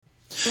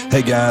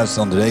Hey guys,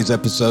 on today's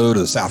episode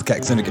of the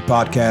SouthCack Syndicate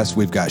Podcast,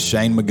 we've got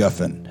Shane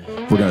McGuffin.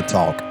 We're going to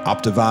talk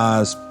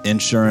Optavise,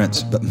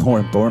 insurance, but more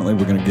importantly,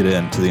 we're going to get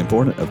into the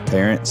importance of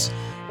parents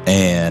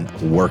and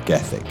work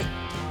ethic.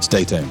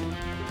 Stay tuned.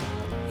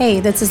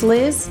 Hey, this is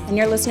Liz, and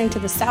you're listening to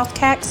the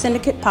SouthCack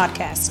Syndicate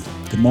Podcast.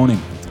 Good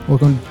morning.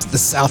 Welcome to the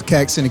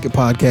SouthCack Syndicate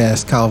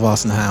Podcast. Kyle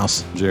Voss in the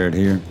house. Jared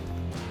here.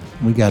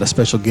 We got a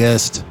special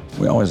guest.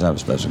 We always have a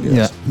special guest.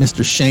 Yeah,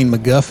 Mr. Shane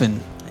McGuffin.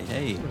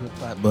 Hey. Where's the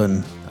clap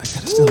button? I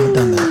still haven't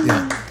done that.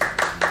 Yeah.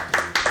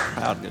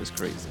 Crowd goes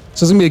crazy.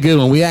 So it's going to be a good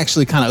one. We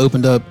actually kind of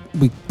opened up,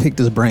 we picked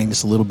his brain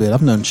just a little bit.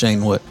 I've known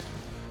Shane,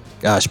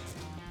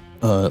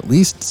 at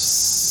least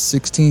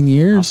 16 I was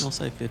years? going to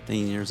say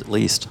 15 years at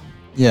least.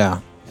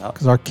 Yeah, Yep.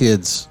 because our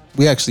kids,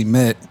 we actually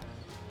met,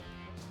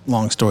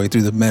 long story,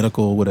 through the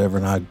medical, whatever,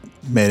 and I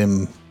met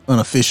him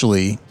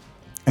unofficially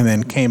and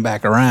then came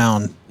back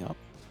around, Yep.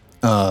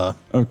 Oh,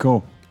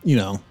 cool.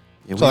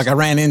 So I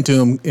ran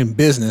into him in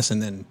business, and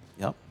then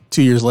Yep.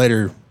 2 years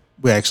later,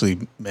 we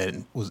actually met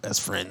and was as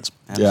friends.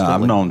 Yeah, I've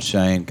Absolutely. known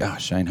Shane.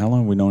 Gosh, Shane, how long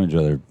have we known each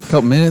other? A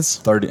couple minutes.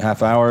 30,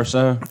 half hour or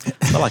so?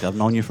 I feel like I've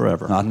known you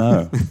forever. I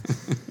know.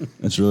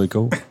 It's really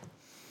cool.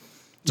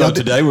 So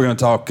today we're going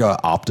to talk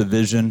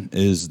Optivision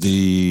is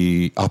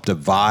the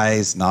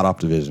Optavise, not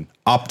Optivision.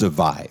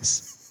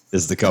 Optavise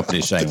is the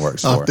company Shane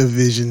works for.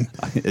 Optivision.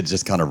 It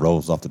just kind of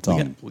rolls off the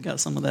tongue. We got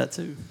some of that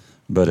too.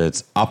 But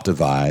it's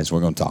Optavise. We're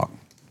going to talk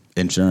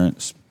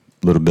insurance,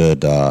 a little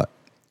bit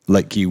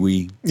Lake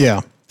Kiwi,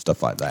 Yeah.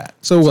 stuff like that.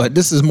 So what?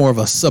 This is more of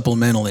a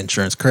supplemental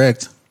insurance,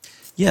 correct?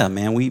 Yeah,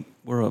 man.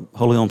 We're a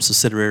wholly owned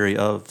subsidiary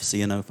of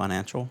CNO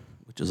Financial,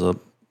 which is a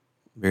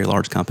very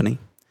large company.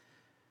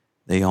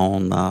 They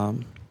own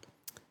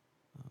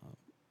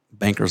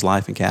Bankers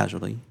Life and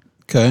Casualty,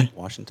 Okay.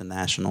 Washington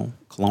National,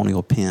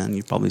 Colonial Penn.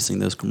 You've probably seen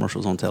those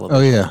commercials on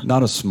television. Oh yeah.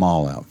 Not a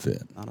small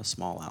outfit. Not a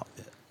small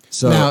outfit.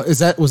 So Now,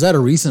 was that a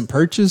recent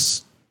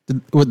purchase?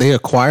 What they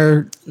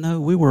acquired? No,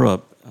 we were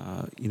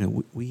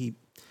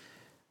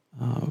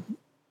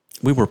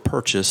we were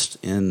purchased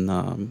in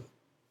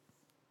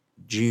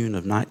June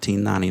of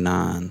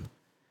 1999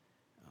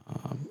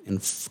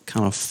 and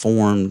kind of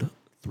formed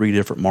three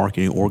different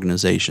marketing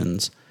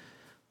organizations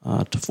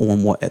to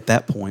form what at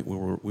that point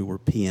we were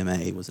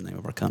PMA was the name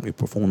of our company,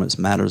 Performance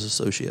Matters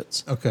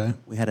Associates. Okay.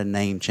 We had a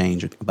name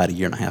change about a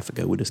year and a half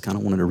ago. We just kind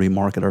of wanted to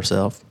remarket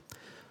ourselves.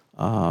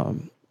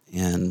 And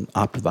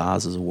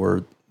Optavise is a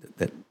word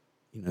that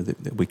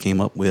we came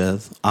up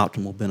with.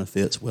 Optimal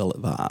benefits, well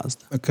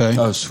advised. Okay.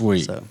 oh,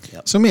 sweet. So,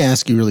 yep. So let me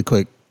ask you really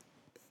quick,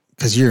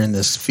 because you're in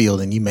this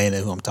field and you may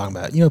know who I'm talking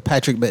about. You know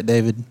Patrick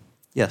Bet-David?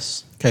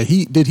 Yes.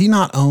 Okay. Did he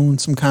not own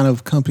some kind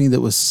of company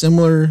that was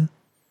similar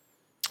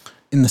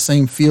in the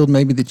same field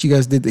maybe that you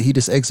guys did that he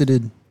just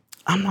exited?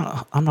 I'm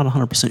not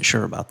 100%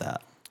 sure about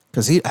that.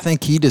 Because I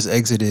think he just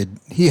exited.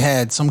 He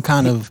had some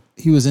kind of,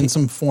 he was in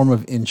some form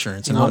of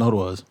insurance, and I don't know what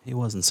it was. He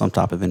was in some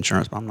type of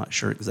insurance, but I'm not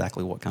sure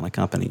exactly what kind of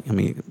company. I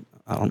mean,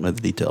 I don't know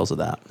the details of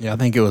that. Yeah, I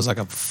think it was like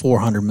a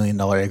 $400 million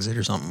exit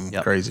or something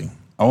Yep. crazy.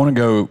 I want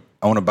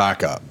to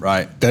back up,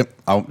 right?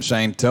 Okay.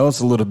 Shane, tell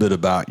us a little bit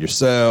about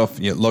yourself.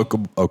 You're a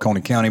local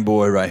Oconee County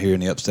boy right here in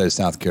the upstate of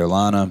South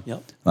Carolina.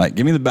 Yep. Like,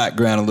 give me the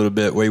background a little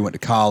bit, where you went to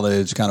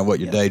college, kind of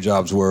what your day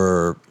jobs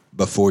were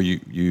before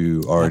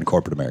you are in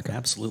corporate America.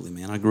 Absolutely,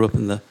 man. I grew up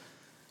in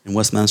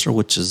Westminster,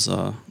 which is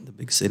the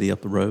big city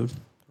up the road,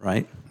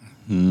 right?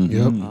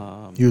 Yep.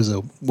 He was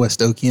a West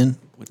Okian.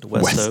 Went to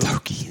West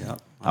Oak. Okie.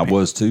 Yep. I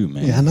was too,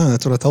 man, Yeah, I know.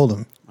 That's what I told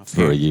him.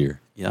 for a year.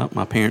 Yeah,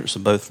 my parents are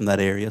both from that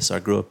area, so I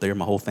grew up there.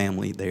 My whole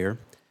family there.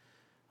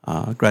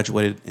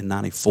 Graduated in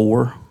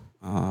 '94.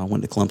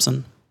 Went to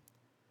Clemson.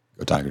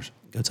 Go Tigers.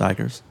 Go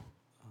Tigers.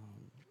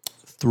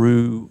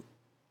 Through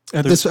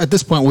At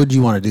this point, what did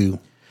you want to do?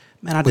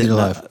 man, I With did your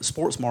life?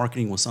 sports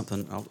marketing was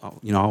something.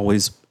 I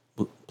always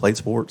played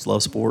sports,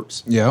 love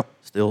sports. Yeah.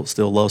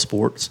 Still love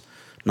sports.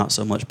 Not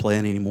so much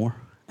playing anymore.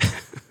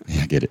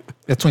 Yeah, I get it.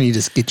 That's when you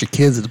just get your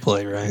kids to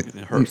play, right? It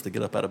hurts to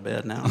get up out of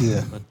bed now.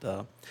 Yeah.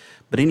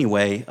 But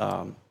anyway,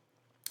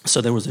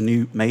 so there was a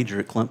new major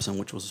at Clemson,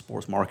 which was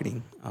sports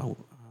marketing.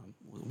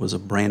 Was a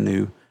brand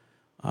new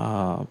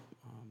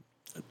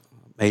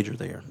major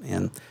there,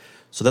 and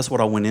so that's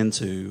what I went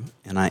into.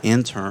 And I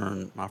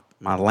interned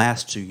my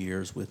last 2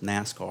 years with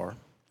NASCAR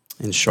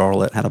in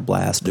Charlotte. Had a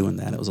blast doing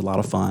that. It was a lot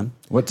of fun.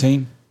 What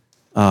team?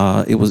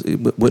 It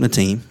wasn't a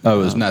team.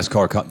 Oh, it was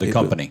NASCAR, the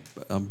company.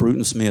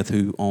 Bruton Smith,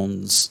 who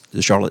owns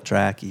the Charlotte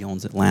track, he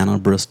owns Atlanta,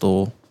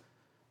 Bristol,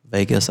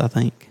 Vegas, I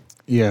think.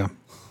 Yeah.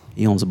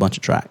 He owns a bunch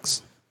of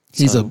tracks.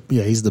 He's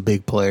the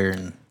big player.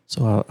 And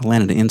So I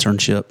landed an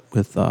internship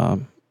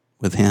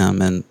with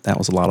him, and that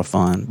was a lot of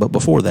fun. But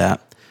before that,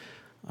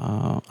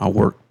 I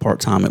worked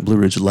part-time at Blue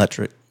Ridge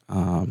Electric.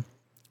 A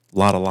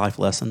lot of life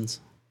lessons.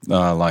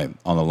 Like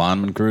on the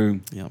lineman crew.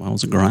 Yeah, I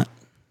was a grunt.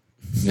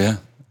 Yeah.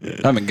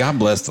 I mean, God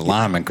bless the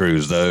lineman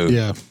crews, though.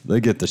 Yeah.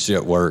 They get the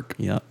shit work.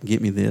 Yeah, get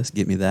me this,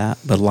 get me that.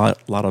 But a lot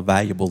of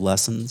valuable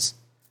lessons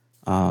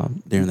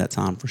during that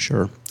time for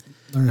sure.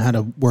 learn how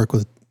to work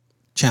with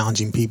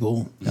challenging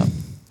people. Yep.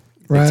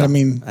 right? I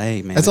mean,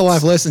 hey, man, that's a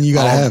life lesson you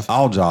got to have.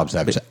 All jobs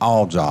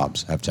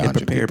have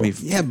challenging people.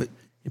 Yeah, but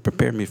it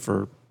prepared me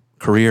for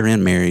career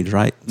and marriage,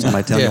 right?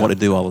 Somebody telling you what to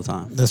do all the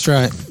time. That's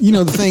right.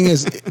 The thing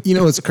is,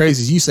 what's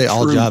crazy is you say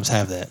all jobs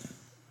have that.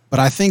 But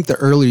I think the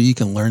earlier you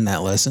can learn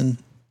that lesson,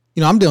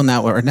 I'm doing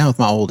that right now with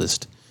my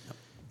oldest.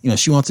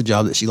 She wants a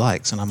job that she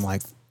likes. And I'm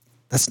like,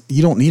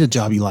 you don't need a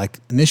job you like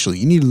initially.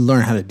 You need to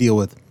learn how to deal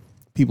with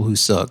people who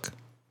suck.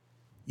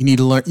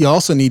 You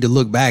also need to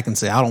look back and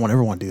say, I don't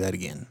ever want to do that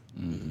again.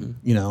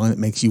 Mm-hmm. And it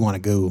makes you want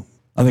to go.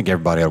 I think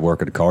everybody ought to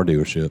work at a car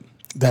dealership.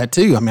 That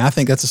too. I mean, I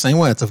think that's the same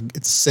way.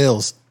 It's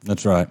sales.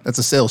 That's right. That's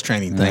a sales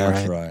training thing,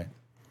 That's right.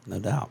 No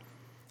doubt.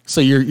 So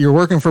you're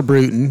working for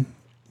Bruton,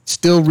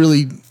 still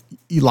really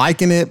you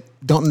liking it,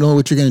 don't know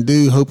what you're going to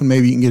do, hoping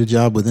maybe you can get a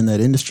job within that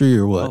industry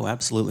or what? Oh,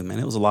 absolutely, man.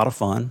 It was a lot of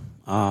fun.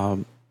 A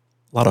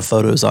lot of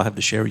photos I'll have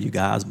to share with you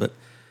guys, but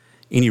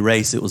any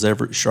race, it was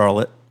ever at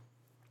Charlotte.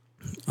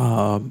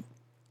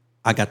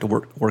 I got to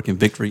work in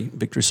Victory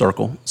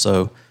Circle,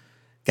 so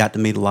got to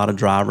meet a lot of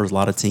drivers, a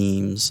lot of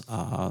teams.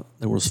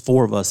 There was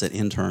 4 of us that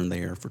interned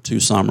there for 2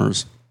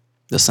 summers,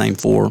 the same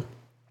 4.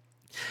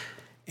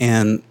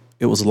 And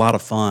it was a lot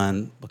of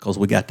fun because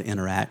we got to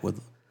interact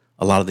with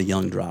a lot of the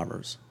young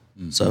drivers.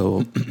 Mm-hmm.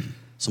 So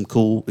some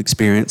cool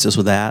experiences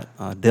with that.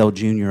 Dale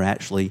Jr.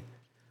 actually,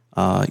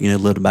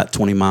 lived about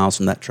 20 miles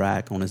from that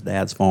track on his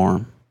dad's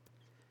farm.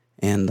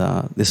 And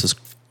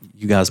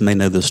you guys may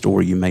know this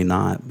story, you may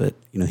not, but,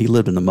 he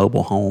lived in a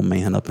mobile home,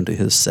 man, up into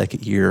his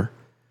 2nd year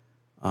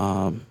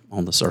on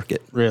the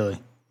circuit. Really?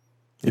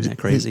 Isn't that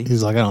crazy?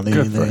 He's like, I don't need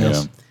anything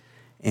else.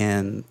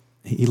 And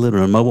he lived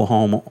in a mobile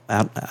home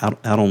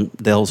out on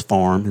Dale's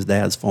farm, his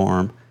dad's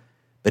farm,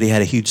 but he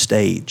had a huge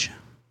stage.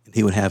 And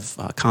he would have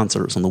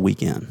concerts on the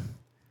weekend.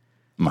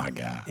 My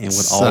God. And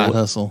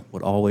hustle.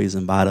 Would always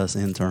invite us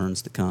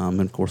interns to come.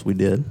 And, of course, we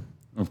did.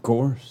 Of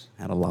course.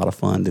 Had a lot of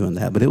fun doing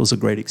that. But it was a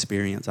great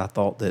experience. I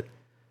thought that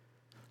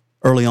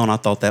early on, I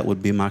thought that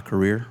would be my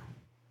career.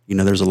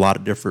 There's a lot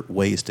of different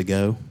ways to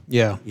go.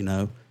 Yeah.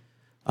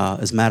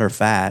 As a matter of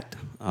fact,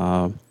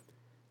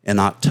 in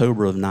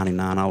October of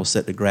 99, I was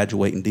set to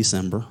graduate in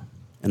December.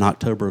 In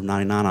October of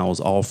 99, I was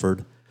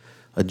offered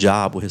a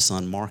job with his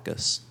son,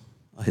 Marcus.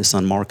 His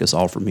son, Marcus,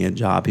 offered me a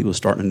job. He was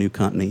starting a new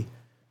company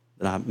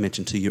that I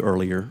mentioned to you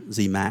earlier,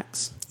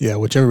 Z-Max. Yeah,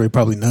 which everybody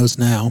probably knows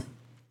now.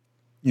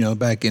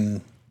 Back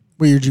in,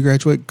 what year did you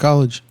graduate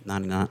college?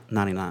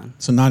 99.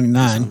 So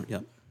 99.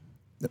 Yep.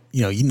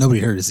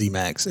 Nobody heard of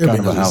Z-Max. Everybody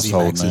kind of a knows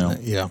household Z-Max, now.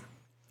 isn't it? Yeah.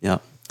 Yeah.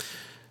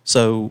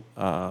 So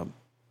I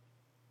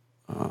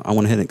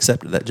went ahead and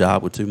accepted that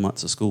job with 2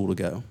 months of school to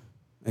go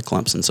at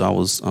Clemson. So I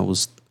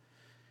was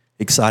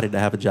excited to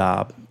have a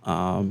job.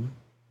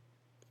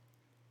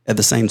 At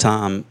the same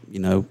time,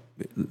 I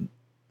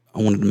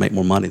wanted to make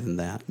more money than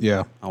that.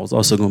 Yeah. I was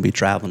also going to be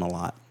traveling a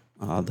lot,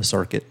 the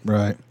circuit,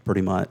 Right.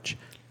 pretty much.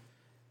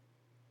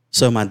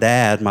 So my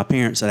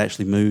parents had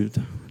actually moved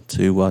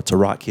to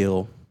Rock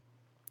Hill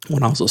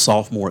when I was a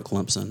sophomore at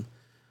Clemson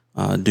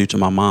due to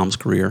my mom's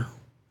career,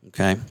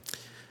 okay?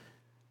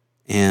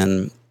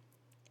 And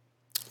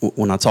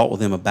when I talked with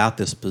them about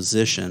this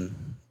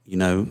position,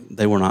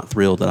 they were not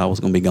thrilled that I was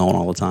going to be gone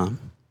all the time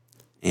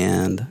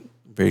and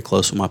very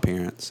close with my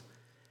parents.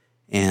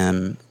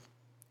 And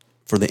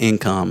for the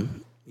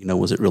income,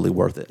 was it really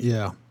worth it?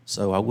 Yeah.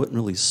 So I wasn't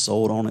really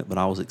sold on it, but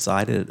I was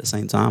excited at the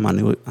same time. I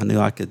knew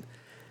I could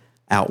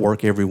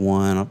outwork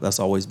everyone. That's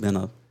always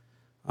been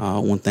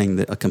one thing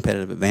that a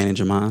competitive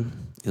advantage of mine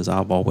is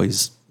I've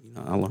always,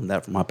 I learned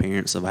that from my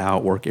parents. If I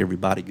outwork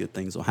everybody, good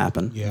things will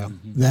happen. Yeah.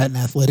 That and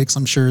athletics,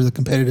 I'm sure the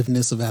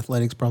competitiveness of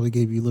athletics probably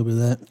gave you a little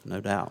bit of that. No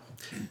doubt.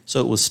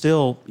 So it was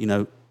still,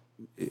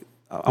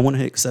 I went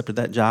ahead and accepted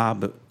that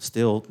job, but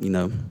still,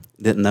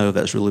 didn't know if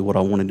that's really what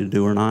I wanted to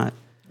do or not.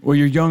 Well,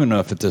 you're young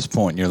enough at this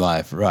point in your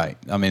life, right?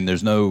 I mean,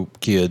 there's no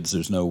kids,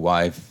 there's no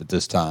wife at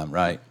this time,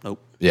 right? Nope.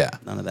 Yeah.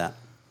 None of that.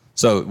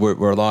 So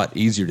we're a lot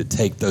easier to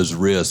take those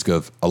risks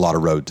of a lot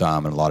of road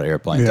time and a lot of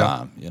airplane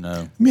time,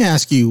 Let me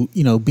ask you,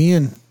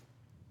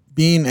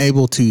 being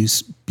able to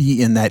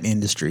be in that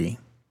industry,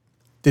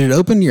 did it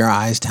open your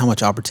eyes to how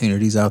much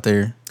opportunities out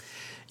there?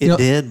 It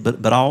did,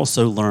 but I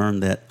also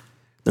learned that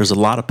there's a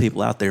lot of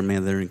people out there,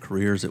 man, that are in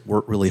careers that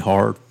work really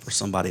hard for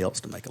somebody else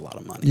to make a lot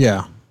of money.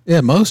 Yeah.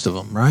 Yeah, most of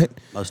them, right?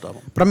 Most of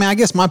them. But I mean, I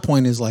guess my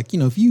point is like,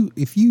 if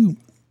you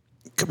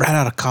get right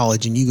out of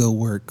college and you go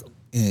work,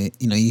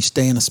 you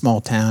stay in a small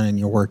town and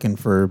you're working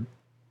for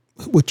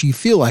what you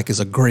feel like is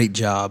a great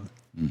job,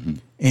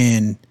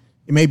 and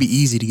it may be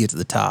easy to get to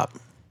the top,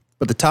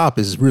 but the top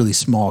is really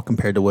small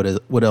compared to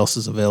what else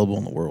is available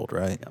in the world,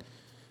 right? Yep.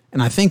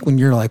 And I think when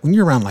you're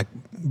around like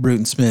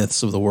Bruton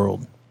Smiths of the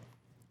world,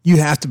 you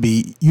have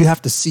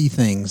to see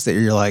things that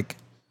you're like,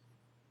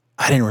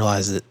 I didn't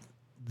realize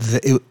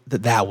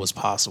that was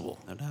possible.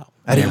 No doubt.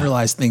 I didn't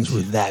realize things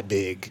were that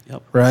big.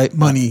 Yep. Right?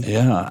 Money.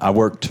 Yeah, I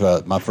worked,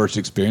 my first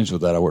experience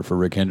with that, I worked for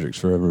Rick Hendricks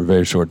for a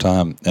very short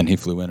time, and he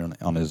flew in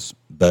on his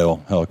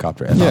Bell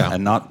helicopter,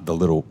 and not the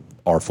little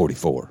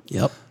R-44.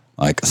 Yep.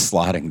 Like a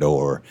sliding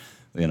door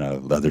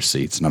leather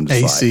seats. And I'm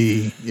just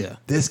AC, yeah.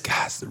 This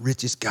guy's the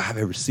richest guy I've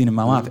ever seen in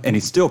my life. And he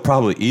still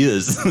probably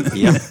is.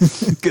 Yeah.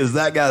 Because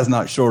that guy's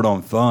not short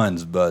on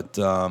funds. But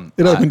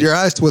it opened your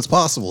eyes to what's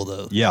possible,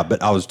 though. yeah,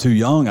 but I was too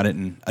young. I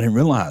didn't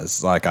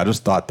realize. Like, I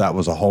just thought that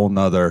was a whole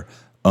nother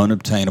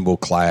unobtainable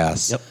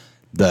class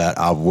that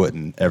I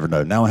wouldn't ever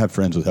know. Now I have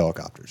friends with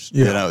helicopters.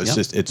 Yeah. It's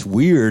just, it's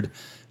weird.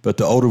 But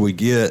the older we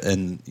get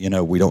and,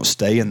 we don't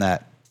stay in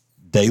that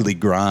daily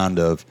grind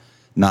of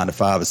 9 to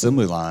 5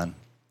 assembly line,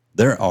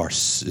 there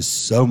is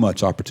so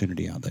much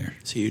opportunity out there.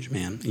 It's huge,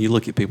 man. And you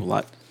look at people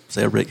like,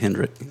 say, Rick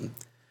Hendrick, and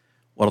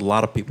what a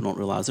lot of people don't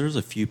realize, there's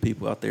a few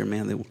people out there,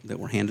 man, that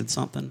were handed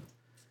something.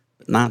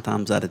 But 9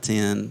 times out of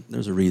 10,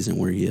 there's a reason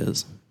where he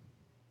is.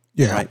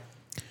 Yeah. Right?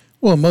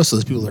 Well, most of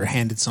those people that are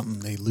handed something,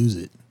 they lose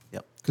it.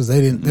 Yep. Because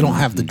they don't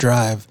have the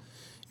drive.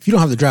 If you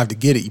don't have the drive to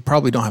get it, you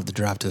probably don't have the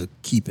drive to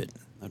keep it.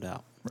 No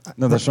doubt.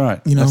 No, that's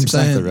right. You know That's what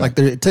I'm saying? exactly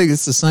right. Like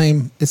it's the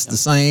same. It's the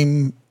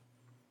same.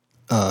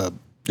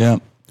 Yeah.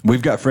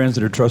 We've got friends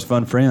that are trust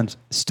fund friends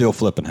still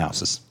flipping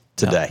houses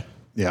today.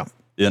 Yeah.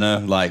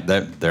 Like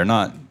they're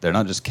not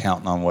just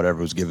counting on whatever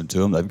was given to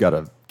them. They've got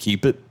to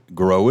keep it,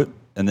 grow it,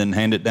 and then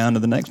hand it down to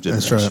the next generation.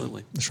 That's right.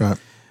 Absolutely. That's right.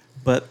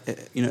 But,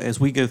 as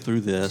we go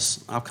through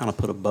this, I'll kind of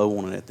put a bow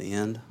on it at the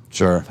end.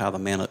 Sure. Of how the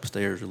man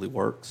upstairs really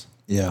works.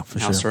 Yeah, for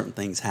how sure. certain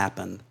things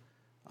happen.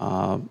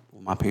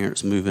 My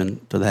parents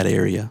moving to that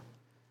area,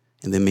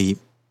 and then me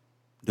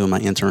doing my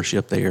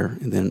internship there,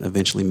 and then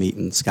eventually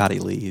meeting Scotty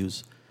Lee,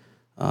 who's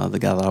the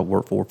guy that I've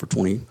worked for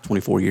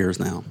 24 years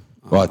now.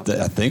 Well,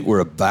 I think we're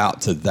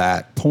about to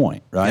that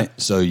point, right?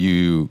 Yep. So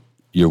you're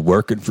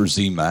working for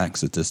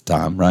ZMAX at this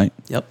time, right?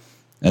 Yep.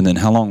 And then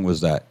how long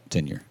was that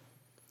tenure?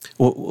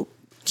 Well,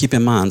 keep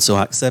in mind, so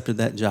I accepted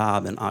that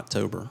job in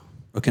October.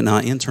 Okay, now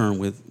I interned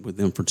with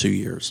them for 2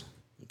 years.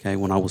 Okay,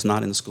 when I was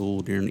not in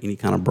school during any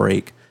kind of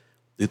break,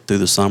 through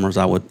the summers,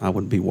 I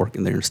would be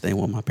working there and staying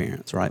with my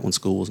parents, right, when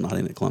school was not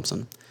in at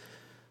Clemson.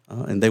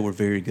 And they were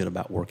very good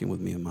about working with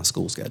me in my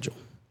school schedule.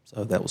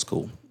 So that was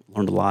cool.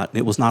 Learned a lot. And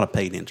it was not a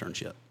paid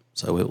internship.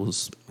 So it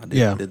was, I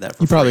did that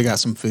for You probably free. got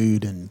some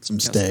food and some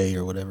stay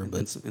or whatever.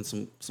 But And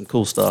some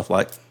cool stuff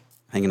like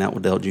hanging out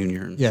with Dale Jr.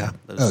 And yeah,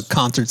 those,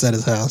 concerts at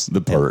his house.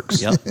 The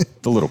perks. Yep.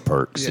 The little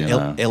perks. Yeah. You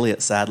know?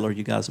 Elliot Sadler,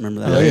 you guys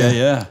remember that? Oh,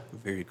 yeah.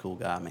 Very cool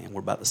guy, man.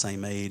 We're about the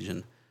same age,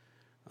 and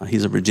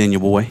he's a Virginia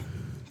boy.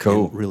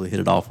 Cool. And really hit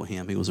it off with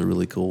him. He was a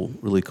really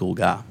cool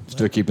guy.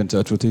 Still keep in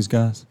touch with these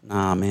guys?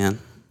 Nah, man.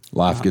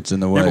 Life gets in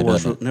the way,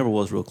 doesn't it? Never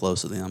was real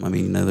close to them. I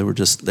mean,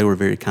 they were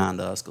very kind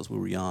to us because we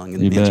were young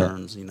and You bet.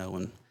 interns,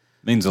 and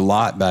Means a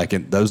lot back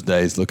in those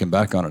days, looking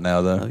back on it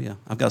now, though. oh yeah,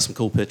 I've got some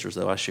cool pictures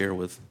though I share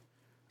with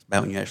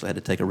about when you actually had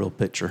to take a real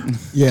picture.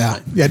 Yeah,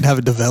 you had to have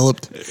it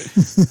developed. I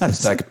had a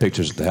stack of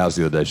pictures at the house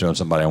the other day showing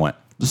somebody. I went,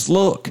 just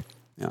look.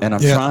 Yeah. And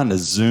I'm Yeah. trying to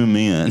zoom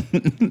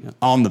in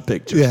on the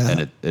picture. Yeah. And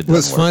it What's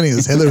doesn't work. funny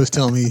is Heather was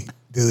telling me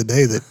the other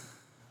day that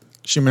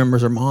she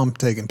remembers her mom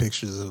taking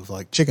pictures of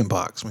like chicken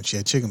pox when she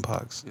had chicken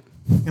pox.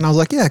 And I was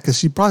like, yeah, because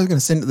she's probably going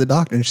to send it to the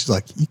doctor. And she's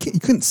like, you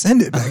couldn't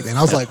send it back then.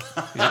 I was like,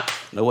 Yeah,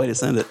 no way to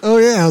send it. oh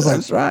yeah. I was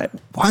That's like,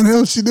 right. why the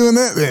hell is she doing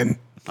that then?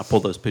 I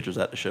pulled those pictures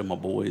out to show my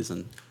boys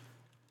and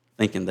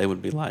thinking they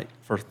would be like,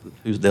 first,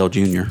 who's Dale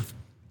Jr.?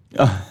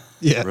 Yeah.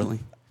 Really?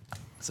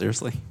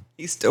 Seriously?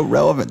 He's still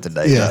relevant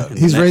today, Yeah. though.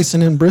 He's that-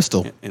 racing in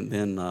Bristol. And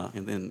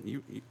then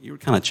you were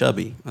kind of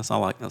chubby. That's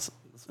all I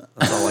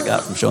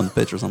got from showing the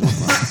pictures. I'm like,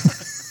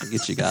 I'll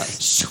get you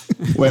guys.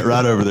 Went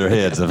right over their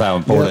heads of how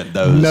important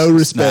those No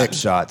respect.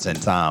 snapshots in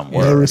time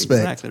were. No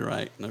respect. Exactly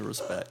right. No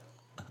respect.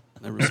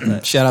 No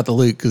respect. Shout out to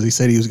Luke because he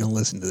said he was going to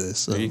listen to this.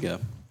 So. There you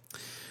go.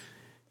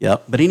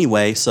 Yep. But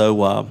anyway,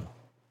 so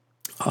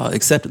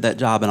accepted that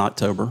job in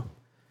October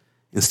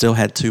and still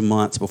had 2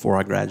 months before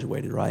I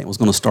graduated, right? I was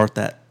going to start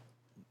that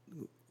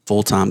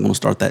full-time, going to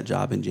start that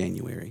job in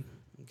January,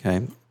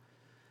 okay?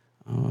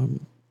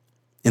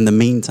 In the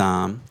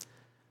meantime,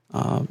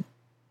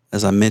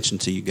 as I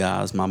mentioned to you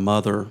guys, my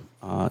mother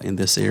in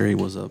this area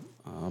was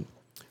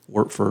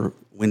worked for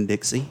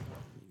Winn-Dixie. You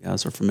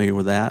guys are familiar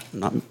with that.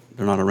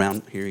 They're not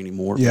around here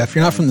anymore. Yeah, if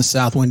you're not from the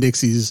South,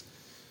 Winn-Dixie's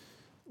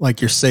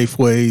like your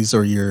Safeways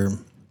or your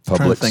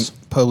Publix.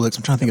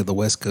 I'm trying to think of the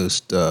West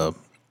Coast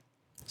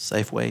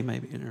Safeway,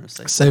 maybe.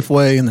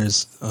 Safeway, and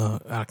there's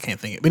I can't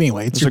think of it. But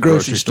anyway, it's It's your a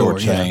grocery grocery store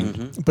store yeah.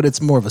 chain. But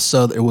it's more of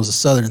it was a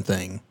Southern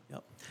thing.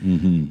 Yep.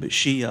 But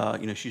she,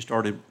 she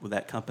started with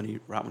that company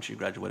right when she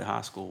graduated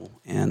high school.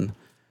 And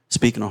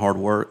speaking of hard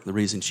work, the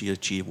reason she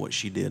achieved what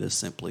she did is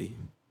simply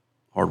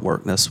hard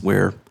work. That's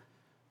where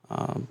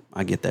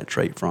I get that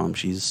trait from.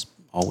 She's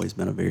always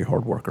been a very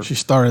hard worker. She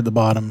started at the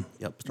bottom.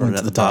 Yep. Started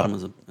at the bottom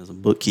as a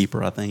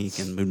bookkeeper, I think,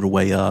 and moved her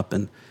way up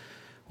and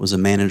was a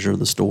manager of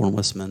the store in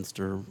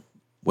Westminster,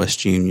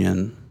 West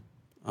Union,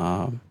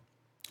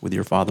 with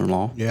your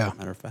father-in-law. Yeah.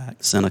 Matter of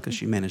fact, Seneca.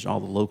 She managed all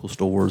the local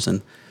stores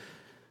and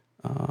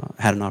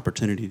had an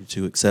opportunity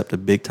to accept a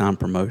big-time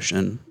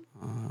promotion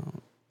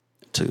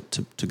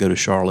to go to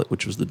Charlotte,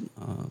 which was the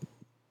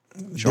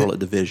Charlotte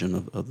division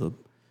of the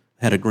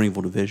had a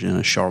Greenville division and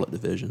a Charlotte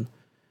division.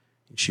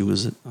 She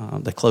was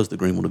they closed the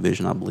Greenville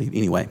division, I believe.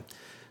 Anyway,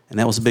 And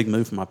that was a big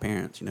move for my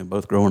parents,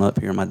 both growing up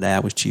here. My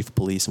dad was chief of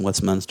police in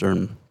Westminster,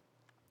 and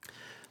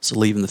so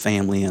leaving the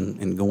family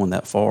and going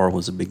that far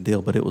was a big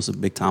deal, but it was a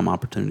big-time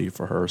opportunity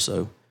for her.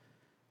 So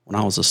when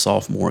I was a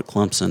sophomore at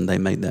Clemson, they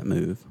made that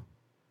move.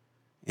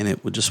 And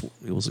it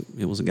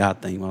was a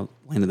God thing. I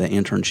landed that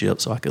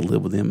internship so I could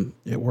live with them.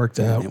 It worked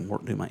out.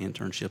 And do my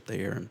internship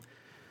there. And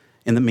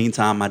in the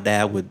meantime, my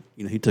dad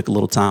he took a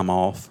little time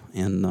off,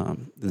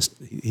 and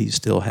he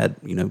still had,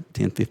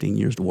 10, 15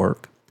 years to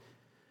work.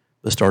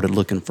 But started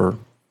looking for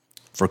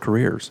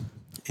careers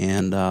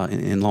and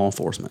in law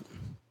enforcement.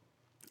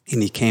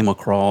 And he came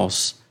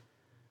across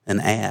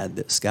an ad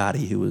that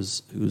Scotty, who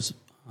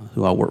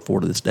I work for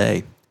to this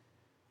day,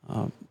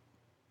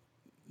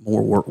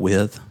 more work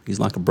with. He's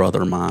like a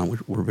brother of mine.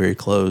 We're very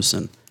close,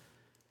 and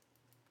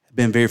have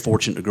been very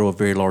fortunate to grow a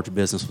very large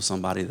business with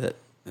somebody that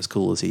as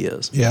cool as he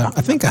is. Yeah,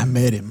 I think I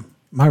met him.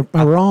 Am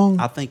I wrong?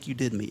 I think you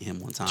did meet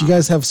him one time. Did you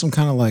guys have some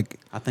kind of like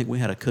I think we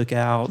had a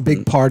cookout.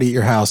 big party at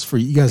your house for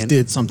you guys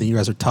did something. You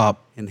guys are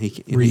top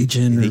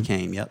region. He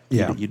came, yep.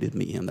 Yeah. You did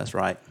meet him, that's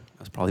right.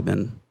 That's probably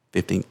been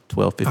 15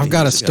 I've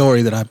got a years ago.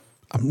 story that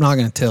I'm not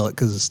going to tell it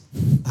because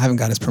I haven't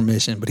got his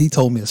permission, but he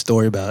told me a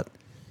story about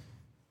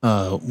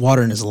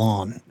watering his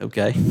lawn.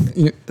 Okay.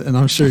 And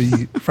I'm sure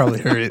you probably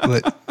heard it,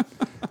 but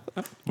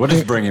We'll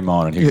just bring him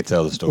on and he can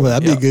tell the story. well,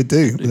 that'd be good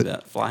too. Do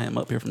that. Fly him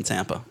up here from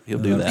Tampa. He'll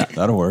do that.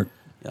 That'll work.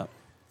 Yep.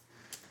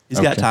 He's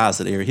got Okay. ties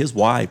to the area. His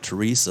wife,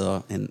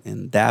 Teresa,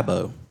 and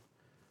Dabo,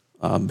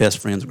 best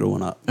friends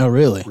growing up. Oh,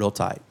 really? Real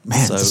tight. Man,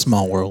 it's a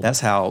small world. That's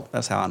how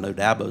I know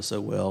Dabo so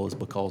well, is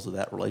because of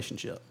that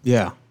relationship.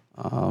 Yeah.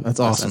 That's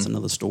awesome. That's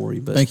another story.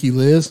 But Thank you,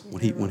 Liz.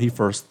 when he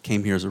first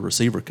came here as a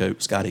receiver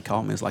coach, Scotty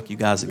called me. It's like, you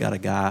guys have got a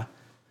guy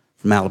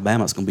from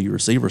Alabama that's going to be your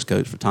receivers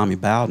coach for Tommy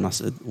Bowden. I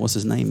said, what's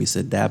his name? He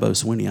said, Dabo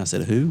Swinney. I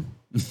said, who?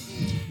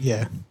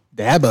 Yeah.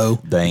 Dabo.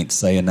 They ain't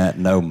saying that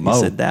no He more.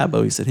 said,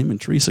 Dabo. He said, him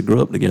and Teresa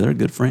grew up together. They're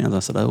good friends. I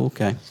said, oh,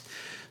 okay.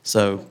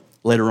 So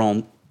later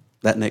on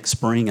that next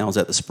spring, I was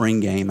at the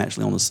spring game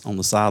actually on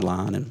the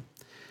sideline, and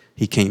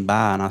he came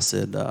by, and I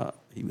said,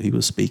 he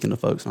was speaking to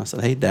folks, and I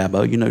said, hey,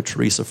 Dabo, you know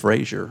Teresa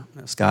Frazier,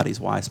 that's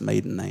Scotty's wife's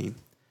maiden name.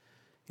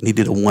 And he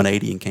did a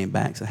 180 and came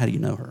back and said, how do you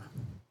know her?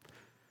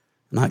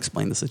 And I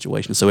explained the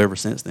situation. So ever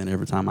since then,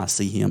 every time I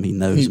see him, he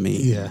knows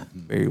me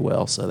very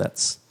well. So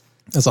that's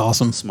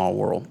awesome. a small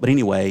world. But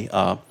anyway,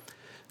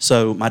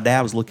 so my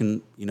dad was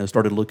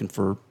started looking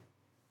for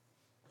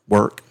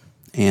work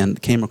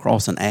and came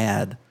across an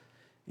ad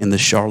in the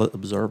Charlotte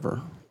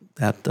Observer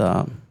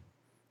that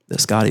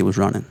Scotty was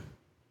running.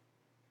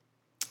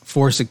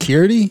 For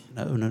security?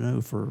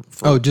 No. For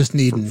just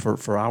needing for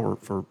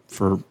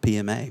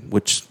PMA,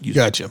 which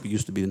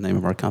used to be the name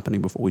of our company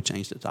before we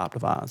changed it to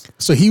Optimize.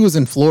 So he was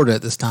in Florida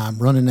at this time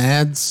running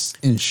ads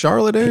in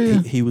Charlotte area?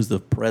 He was the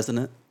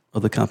president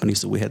of the company,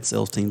 so we had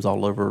sales teams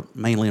all over,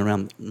 mainly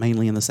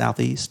in the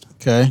Southeast.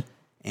 Okay.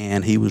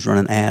 And he was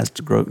running ads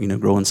to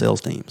growing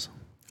sales teams.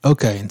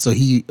 Okay. And so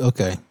he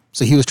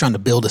was trying to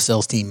build a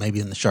sales team maybe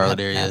in the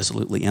Charlotte area.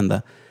 Absolutely. And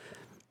the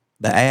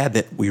ad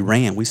that we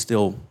ran, we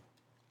still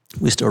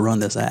run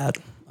this ad.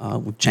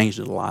 We've changed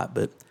it a lot,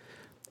 but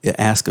it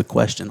asks a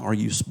question: are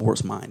you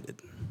sports minded?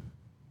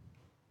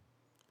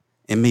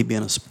 And me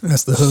being a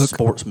That's the hook.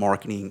 sports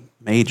marketing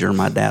major,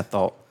 my dad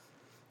thought,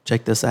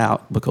 check this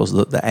out, because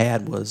the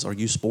ad was, are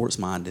you sports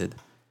minded?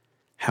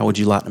 How would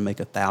you like to make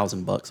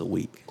 $1,000 a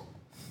week?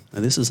 Now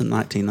this is in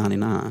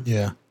 1999.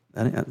 Yeah.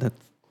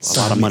 That's a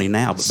lot of money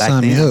now, but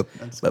Sign me up.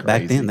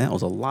 back then that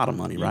was a lot of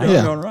money, right?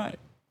 Yeah. All right.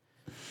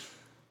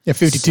 Yeah,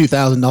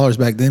 $52,000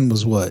 back then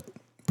was what?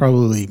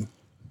 Probably,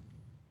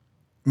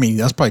 I mean,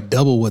 that's probably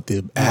double what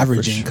the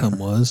average income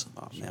was.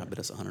 Oh, man, I bet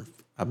it's 100.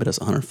 I bet it's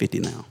 150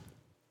 now.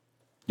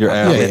 Your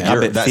ad, yeah. I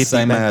bet that 50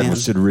 same back ad then.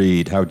 should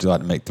read, how would you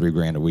like to make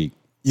 $3,000 a week?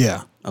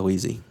 Yeah. Oh,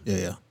 easy.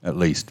 Yeah. At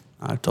least.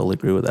 I totally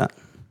agree with that.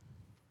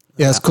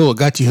 Yeah, that's cool. It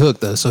got you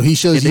hooked though. So he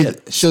shows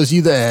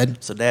you the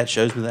ad. So Dad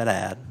shows me that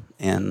ad,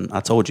 and I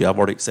told you I've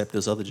already accepted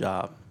this other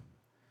job.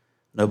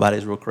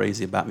 Nobody's real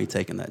crazy about me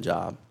taking that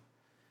job.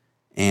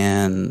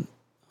 And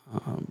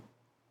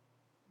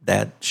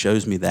Dad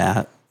shows me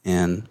that,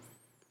 and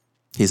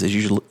he says,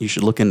 you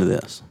should look into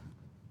this.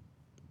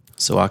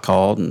 So I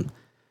called and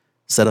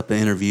set up an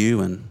interview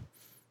and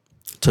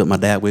took my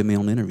dad with me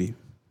on the interview.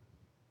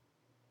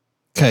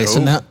 Okay,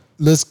 so now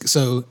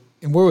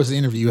and where was the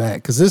interview at?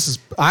 Because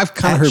I've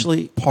kind of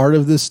heard part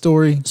of this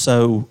story.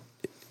 So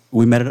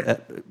we met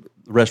at the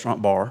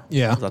restaurant bar.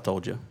 Yeah. As I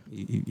told you.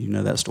 You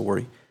know that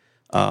story.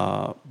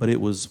 But it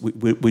was,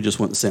 we just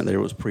went and sat there.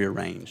 It was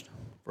prearranged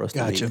for us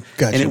to meet. Gotcha.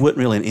 And it wasn't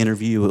really an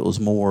interview. It was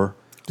more,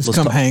 Just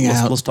come hang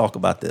out. Let's talk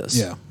about this.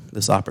 Yeah.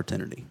 This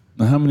opportunity.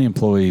 Now, how many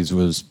employees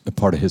was a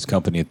part of his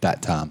company at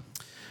that time?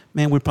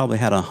 Man, we probably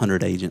had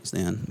 100 agents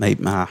then.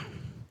 Maybe not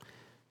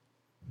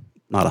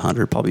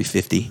 100, probably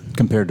 50.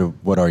 Compared to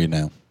what are you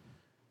now?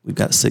 We've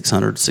got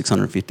 600,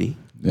 650.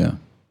 Yeah.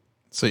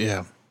 So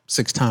yeah,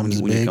 6 times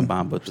as When you big.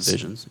 combine both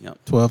divisions. Yep.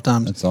 12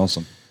 times. That's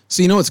awesome.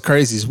 So you know what's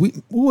crazy is what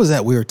was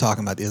that we were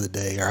talking about the other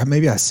day, or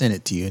maybe I sent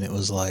it to you, and it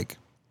was like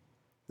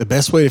the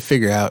best way to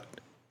figure out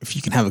if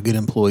you can have a good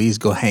employees,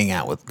 go hang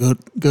out with,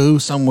 go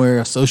somewhere,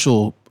 a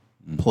social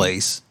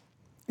place,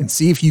 and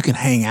see if you can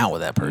hang out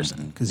with that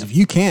person. Because if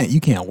you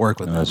can't work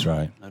with them. That's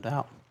right. No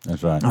doubt.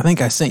 That's right. I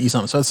think I sent you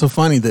something. So it's so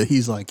funny that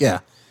he's like, yeah,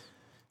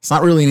 it's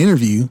not really an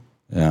interview.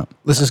 Yeah.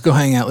 Let's just go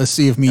hang out. Let's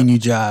see if me and you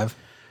jive.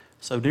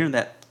 So during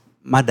that,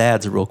 my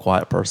dad's a real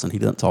quiet person. He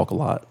doesn't talk a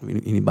lot. I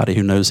mean, anybody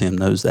who knows him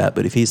knows that.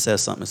 But if he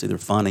says something, it's either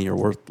funny or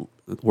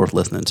worth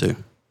listening to.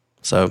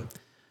 So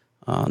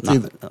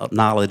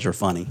knowledge or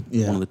funny,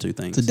 one of the two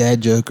things. It's a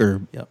dad joke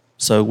or... Yep.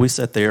 So we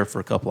sat there for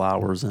a couple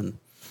hours, and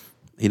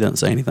he doesn't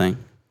say anything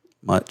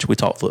much. We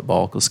talk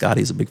football because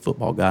Scotty's a big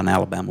football guy, an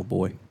Alabama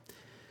boy.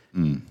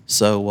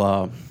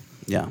 So,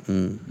 yeah.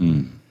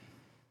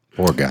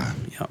 Poor guy.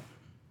 Yeah.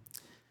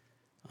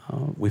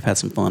 We've had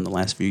some fun the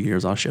last few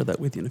years. I'll share that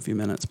with you in a few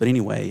minutes. But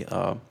anyway,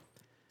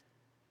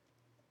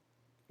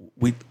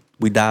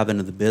 we dive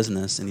into the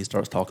business, and he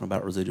starts talking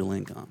about residual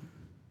income.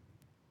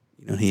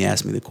 You know, he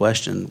asked me the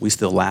question. We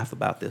still laugh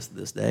about this to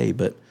this day,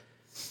 but,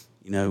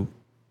 you know,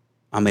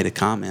 I made a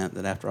comment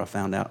that after I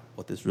found out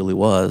what this really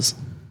was,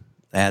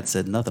 the ad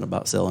said nothing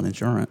about selling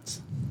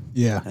insurance.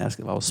 Yeah. I asked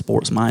if I was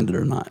sports-minded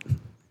or not.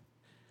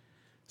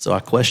 So I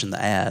questioned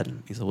the ad.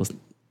 He said, well,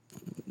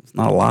 it's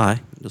not a lie.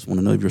 I just want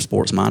to know if you're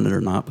sports-minded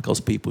or not,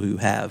 because people who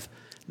have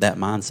that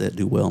mindset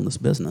do well in this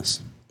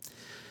business.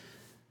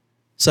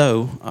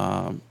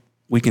 So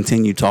we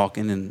continued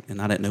talking,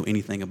 and I didn't know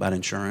anything about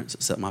insurance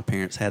except my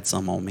parents had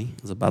some on me.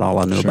 It was about all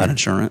I knew about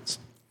insurance.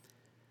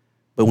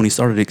 But when he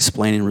started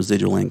explaining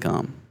residual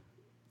income,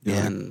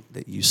 and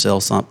that you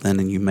sell something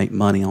and you make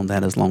money on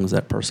that as long as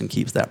that person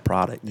keeps that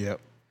product,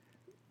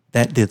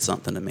 that did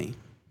something to me.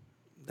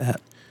 That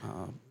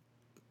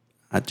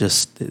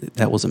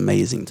that was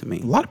amazing to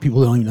me. A lot of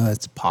people don't even know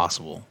that's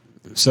possible.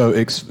 So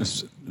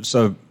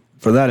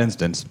for that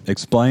instance,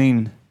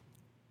 explain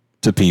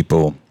to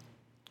people,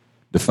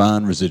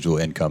 define residual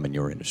income in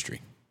your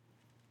industry.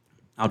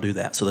 I'll do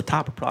that. So the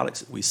type of products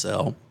that we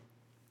sell,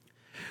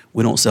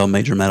 we don't sell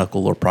major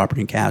medical or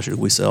property and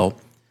casualty. We sell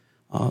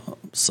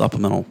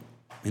supplemental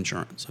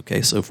insurance.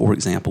 Okay, so for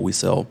example, we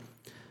sell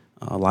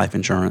life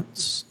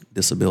insurance,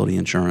 disability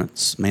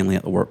insurance, mainly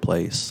at the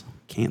workplace,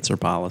 cancer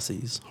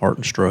policies, heart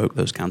and stroke,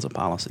 those kinds of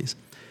policies.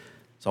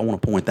 So I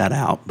want to point that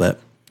out, but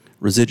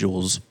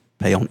residuals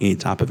pay on any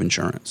type of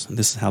insurance. And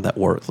this is how that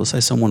works. Let's say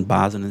someone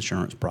buys an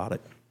insurance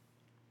product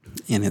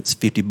and it's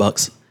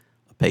 $50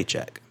 a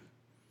paycheck.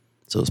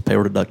 So it's pay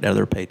or deduct out of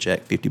their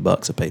paycheck,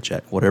 $50 a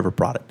paycheck, whatever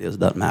product is,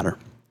 doesn't matter.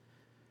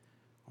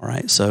 All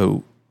right,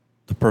 so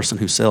the person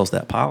who sells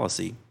that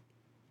policy,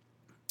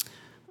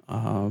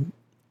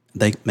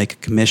 they make a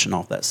commission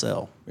off that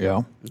sale.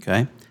 Yeah.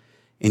 Okay?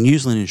 And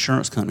usually an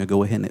insurance company will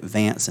go ahead and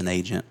advance an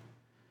agent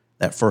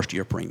that first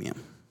year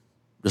premium.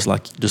 Just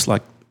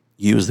like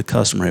you as the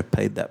customer have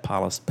paid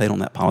on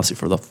that policy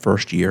for the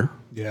first year.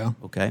 Yeah.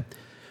 Okay?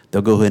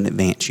 They'll go ahead and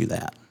advance you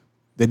that.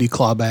 They do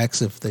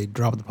clawbacks if they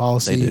drop the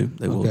policy? They do.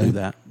 They will do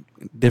that.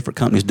 Different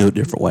companies do it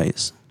different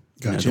ways.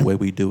 Gotcha. The way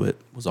we do it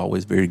was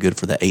always very good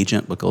for the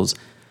agent because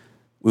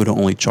we would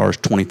only charge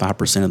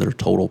 25% of their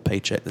total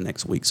paycheck the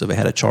next week. So if they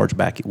had a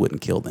chargeback, it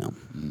wouldn't kill them.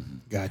 Mm-hmm.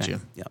 Gotcha.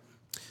 Okay? Yep.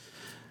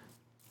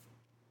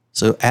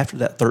 So after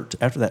that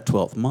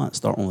 12th month,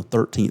 start on the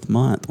 13th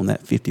month, when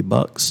that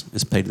 $50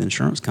 is paid to the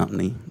insurance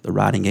company, the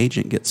writing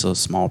agent gets a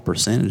small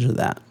percentage of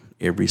that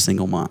every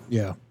single month.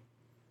 Yeah.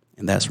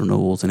 And that's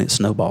renewals, and it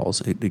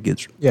snowballs. It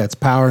gets it's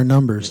power in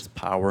numbers. It's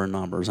power in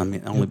numbers. I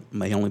mean, it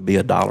may only be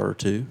 $1 or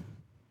 $2,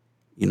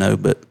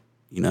 but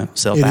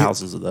sell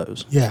thousands of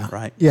those. Yeah.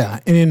 Right. Yeah.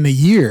 And in the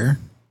year,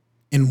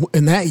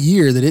 in that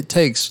year that it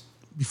takes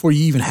before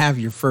you even have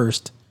your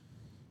first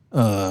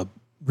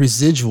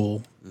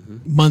residual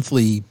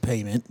monthly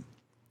payment,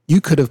 you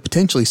could have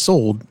potentially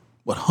sold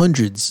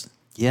hundreds.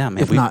 Yeah,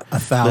 man. If not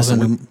 1,000.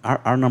 Listen,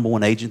 our number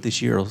one agent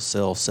this year will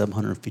sell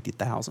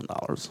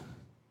 $750,000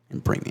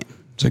 in premium.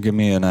 So give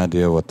me an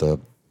idea what the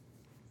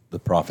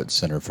profit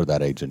center for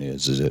that agent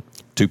is. Is it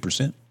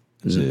 2%?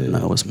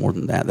 No, it's more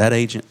than that. That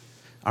agent,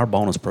 our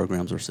bonus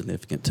programs are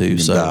significant too.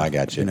 So I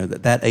got you.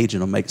 That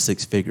agent will make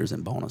 6 figures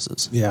in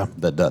bonuses. Yeah.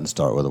 That doesn't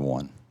start with a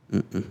 1.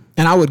 Mm-mm.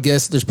 And I would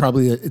guess it's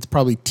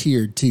probably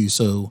tiered too.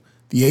 So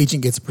the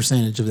agent gets a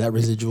percentage of that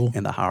residual.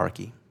 In the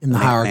hierarchy. In the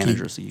hierarchy.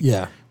 Manager. So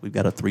we've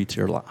got a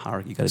 3-tier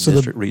hierarchy. You've got a So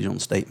district, regional,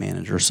 and state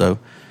manager. So,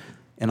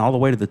 and all the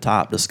way to the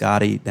top, to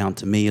Scotty, down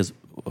to me is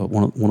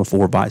one of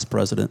 4 vice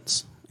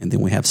presidents. And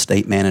then we have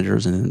state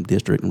managers and then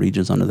district and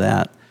regions under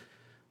that.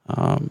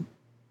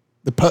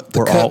 The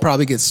cut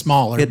probably gets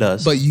smaller. It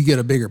does. But you get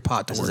a bigger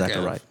pot to That's work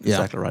exactly out. right. Yeah.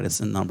 Exactly right. It's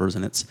in numbers,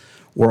 and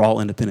we're all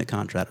independent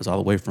contractors all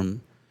the way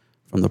from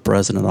the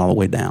president all the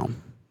way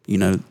down.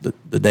 The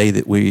day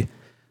that we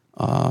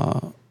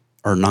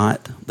are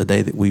not, the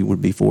day that we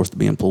would be forced to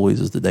be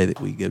employees is the day that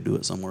we go do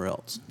it somewhere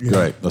else. Yeah.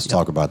 Great. Let's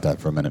talk about that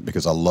for a minute,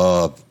 because I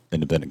love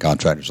independent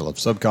contractors. I love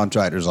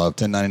subcontractors. I love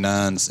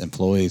 1099s,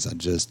 employees.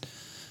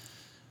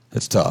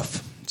 It's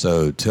tough.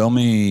 So tell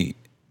me,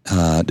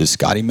 did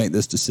Scotty make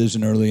this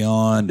decision early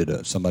on?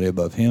 Did somebody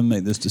above him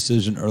make this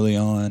decision early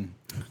on?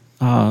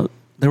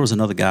 There was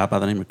another guy by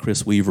the name of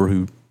Chris Weaver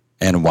who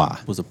And why?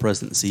 Was the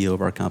president and CEO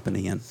of our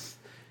company, and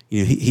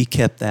he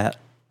kept that.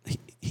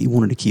 He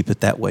wanted to keep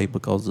it that way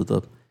because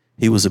of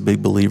he was a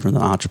big believer in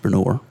the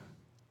entrepreneur.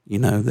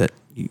 That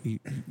you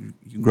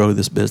grow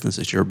this business,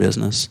 it's your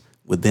business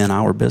within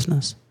our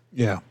business.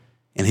 Yeah.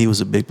 And he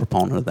was a big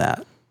proponent of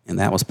that. And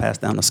that was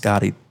passed down to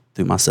Scotty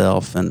through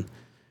myself. And,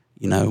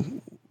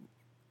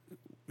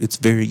 it's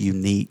very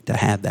unique to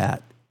have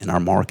that in our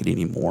market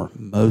anymore.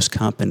 Most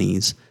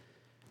companies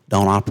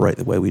don't operate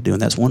the way we do.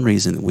 And that's one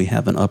reason that we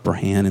have an upper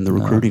hand in the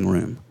recruiting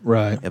room.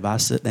 Right. If I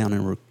sit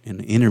down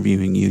and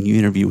interviewing you and you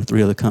interview with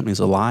 3 other companies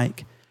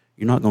alike,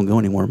 you're not going to go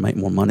anywhere and make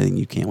more money than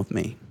you can with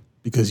me.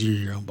 Because you're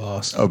your own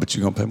boss. Oh, but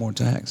you're going to pay more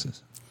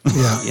taxes.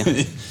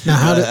 Yeah.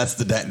 Now, that's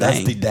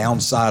the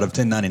downside of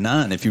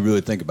 1099 if you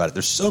really think about it.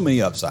 There's so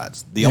many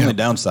upsides. The only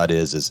downside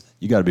is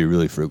you got to be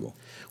really frugal.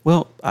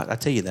 Well, I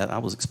tell you that. I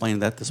was explaining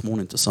that this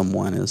morning to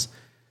someone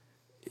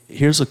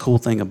here's the cool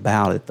thing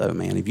about it, though,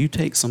 man. If you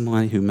take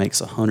somebody who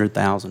makes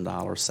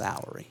 $100,000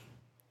 salary,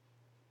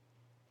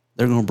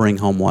 they're going to bring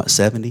home, what,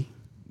 70?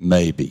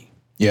 Maybe.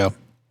 Yeah.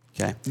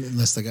 Okay.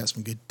 Unless they got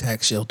some good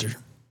tax shelter.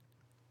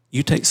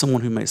 You take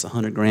someone who makes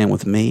 $100,000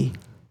 with me,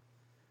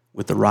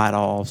 with the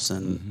write-offs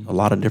and a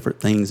lot of different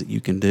things that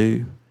you can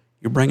do,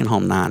 you're bringing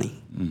home 90,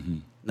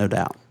 no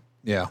doubt.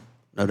 Yeah.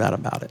 No doubt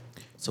about it.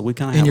 So we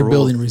kind of and you're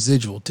building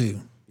residual, too.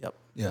 Yep.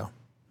 Yeah.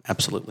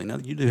 Absolutely. Now,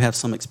 you do have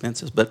some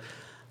expenses, but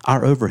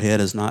our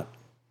overhead is not,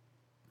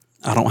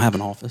 I don't have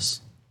an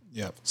office.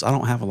 Yep. So I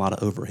don't have a lot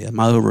of overhead.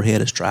 My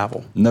overhead is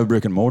travel. No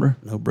brick and mortar?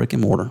 No brick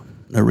and mortar.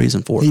 No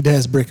reason for it. He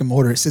does brick and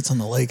mortar. It sits on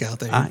the lake out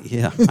there. I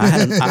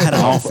had an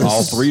office.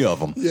 All 3 of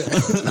them. Yeah.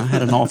 I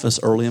had an office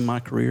early in my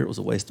career. It was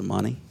a waste of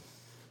money.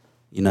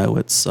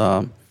 It's...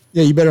 yeah,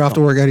 you better off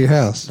to work out of your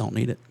house. Don't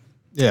need it.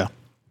 Yeah.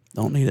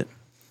 Don't need it.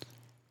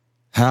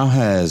 How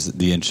has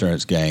the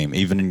insurance game,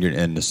 even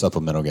in the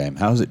supplemental game,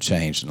 how has it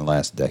changed in the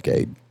last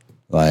decade?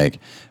 Like,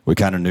 we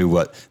kind of knew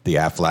what the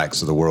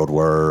Aflacs of the world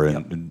were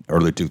in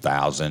early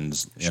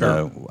 2000s.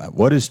 Sure.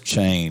 What has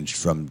changed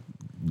from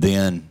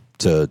then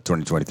to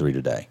 2023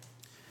 today?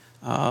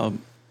 I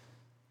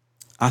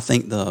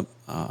think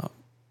our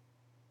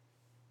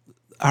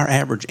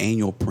average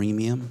annual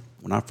premium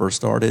when I first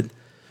started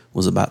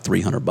was about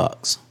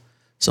 $300.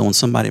 So when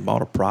somebody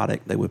bought a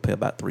product, they would pay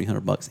about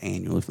 $300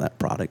 annually for that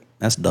product.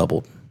 That's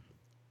doubled.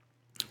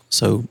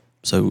 So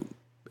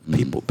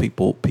people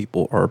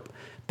are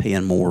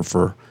paying more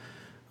for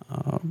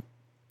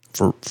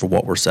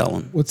what we're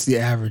selling. What's the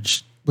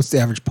average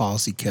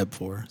policy kept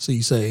for? So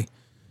you say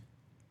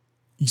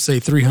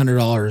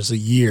 $300 a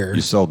year.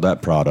 You sold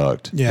that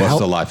product. Yeah, What's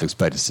the life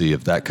expectancy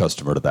of that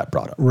customer to that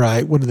product?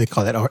 Right. What do they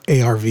call that? ARV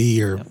or?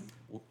 Yeah.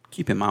 Well,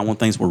 keep in mind, one of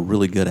the things we're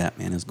really good at,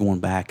 man, is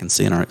going back and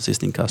seeing our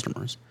existing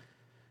customers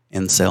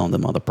and selling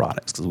them other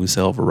products because we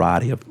sell a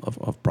variety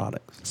of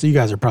products. So you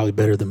guys are probably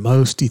better than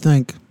most, do you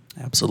think?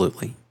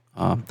 Absolutely.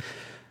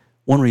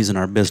 One reason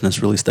our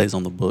business really stays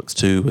on the books,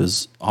 too,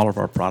 is all of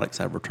our products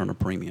have return of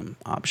premium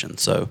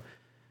options. So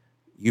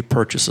you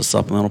purchase a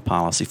supplemental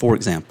policy. For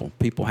example,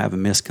 people have a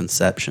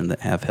misconception that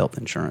have health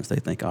insurance. They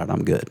think, all right,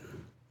 I'm good.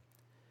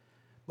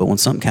 But when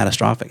something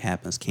catastrophic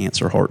happens,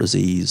 cancer, heart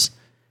disease,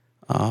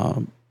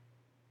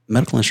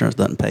 medical insurance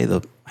doesn't pay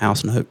the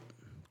house note,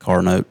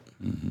 car note.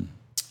 Mm-hmm.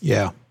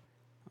 Yeah.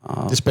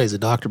 Just pays the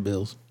doctor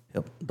bills.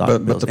 Yep.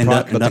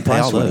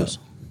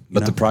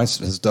 But the price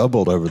has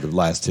doubled over the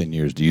last 10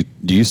 years. Do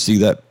you see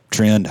that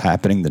trend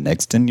happening the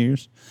next 10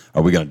 years?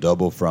 Are we going to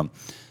double from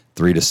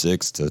 3 to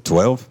 6 to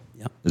 12?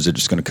 Yep. Is it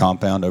just going to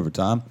compound over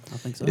time? I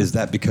think so. Is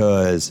that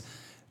because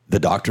the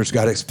doctors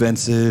got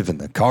expensive and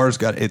the cars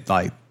got it,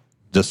 like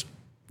just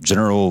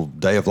general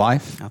day of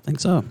life? I think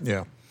so.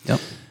 Yeah. Yep.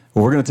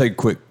 Well, we're going to take a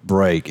quick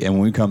break, and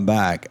when we come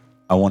back,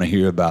 I want to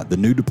hear about the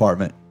new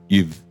department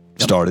you've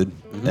started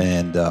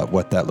and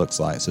what that looks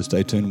like. So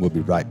stay tuned. We'll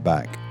be right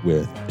back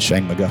with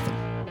Shane McGuffin.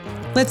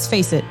 Let's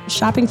face it,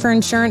 shopping for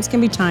insurance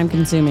can be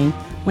time-consuming.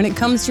 When it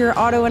comes to your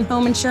auto and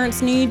home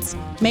insurance needs,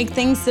 make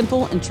things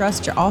simple and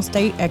trust your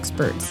Allstate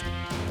experts.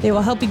 They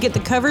will help you get the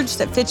coverage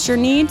that fits your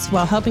needs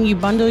while helping you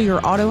bundle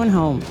your auto and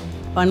home.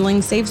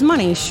 Bundling saves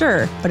money,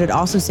 sure, but it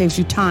also saves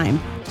you time.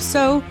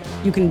 So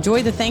you can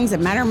enjoy the things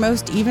that matter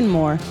most even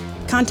more.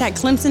 Contact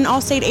Clemson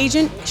Allstate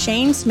agent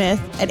Shane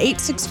Smith at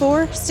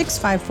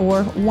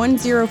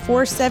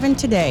 864-654-1047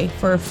 today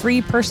for a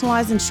free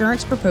personalized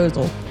insurance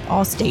proposal.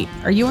 Allstate,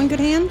 are you in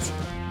good hands?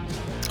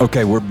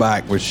 Okay, we're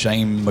back with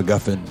Shane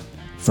McGuffin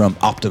from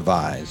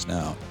Optavise.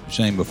 Now,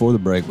 Shane, before the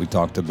break, we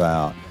talked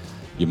about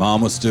your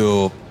mom was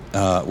still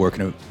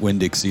working at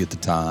Winn-Dixie at the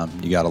time.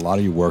 You got a lot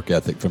of your work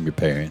ethic from your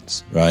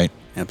parents, right?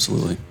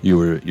 Absolutely.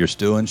 You're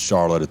still in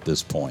Charlotte at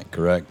this point,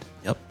 correct?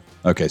 Yep.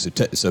 Okay,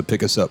 so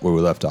pick us up where we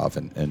left off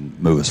and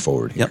move us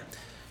forward here. Yep.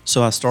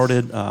 So I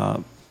started,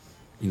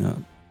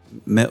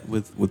 met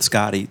with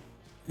Scotty,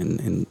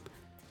 and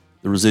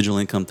the residual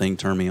income thing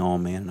turned me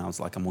on, man. And I was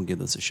like, I'm gonna give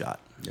this a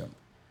shot. Yep.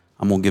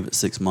 I'm gonna give it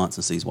 6 months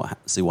and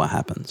see what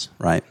happens,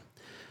 right?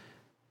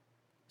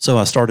 So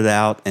I started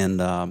out, and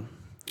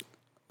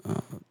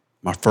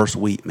my first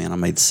week, man, I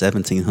made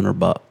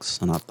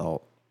 $1,700, and I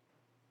thought,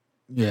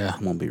 Yeah.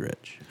 I'm going to be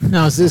rich.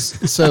 Now, is this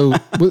so?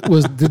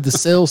 Did the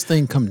sales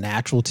thing come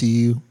natural to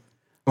you,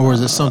 or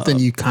was it something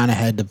you kind of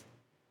had to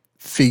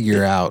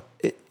figure out?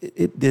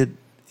 It did.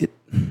 I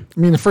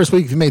mean, the first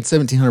week, if you made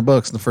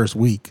 $1,700 in the first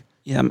week,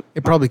 Yeah,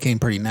 it probably came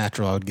pretty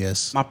natural, I would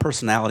guess. my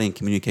personality and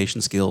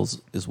communication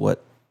skills is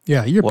what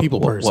Yeah, you're a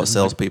people person. what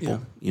sells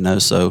people. You know,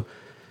 so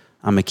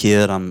I'm a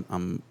kid.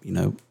 I'm you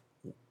know,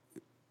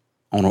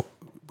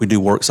 we do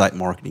work site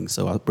marketing.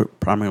 So I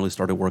primarily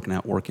started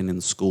working in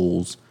the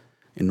schools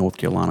in North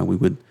Carolina. We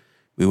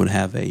would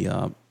have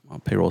a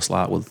payroll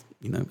slot with,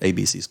 you know,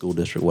 ABC school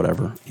district,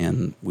 whatever,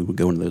 and we would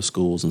go into those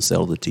schools and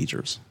sell to the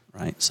teachers,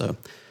 right? So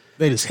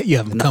You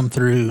have them come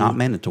through. not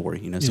mandatory,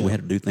 you know. So we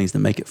had to do things to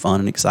make it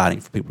fun and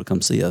exciting for people to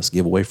come see us,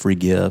 give away free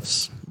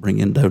gifts, bring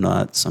in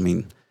donuts. I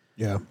mean,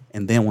 Yeah.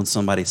 and then when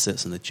somebody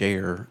sits in the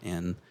chair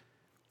and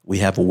we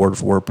have a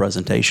word-for-word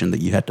presentation that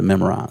you have to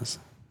memorize,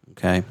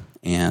 okay?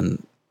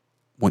 And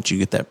once you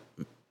get that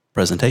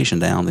presentation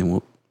down, then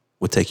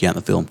we'll take you out in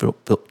the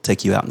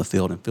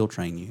field and field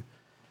train you.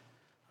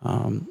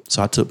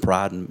 So I took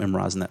pride in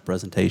memorizing that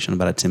presentation,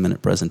 about a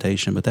 10-minute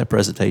presentation. But that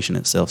presentation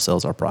itself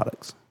sells our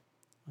products.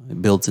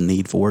 It builds a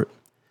need for it.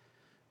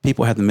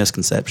 People have the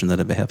misconception that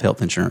if they have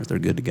health insurance, they're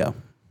good to go.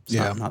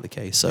 It's not the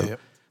case. So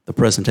the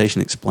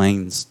presentation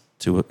explains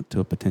to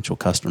a potential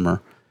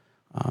customer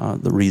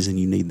the reason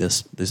you need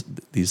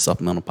these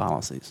supplemental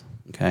policies,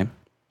 okay?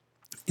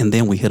 And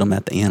then we hit them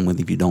at the end with,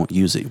 if you don't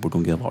use it, we're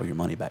going to give all your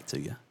money back to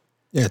you.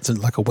 Yeah, it's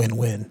like a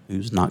win-win.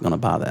 Who's not going to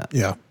buy that?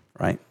 Yeah.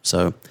 Right?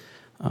 So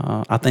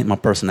I think my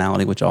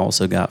personality, which I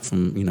also got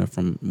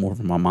from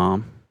my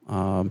mom,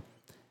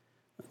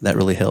 that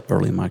really helped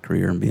early in my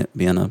career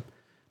and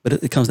but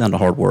it comes down to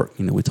hard work.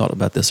 You know, we talked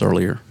about this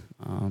earlier.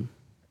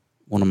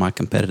 One of my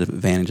competitive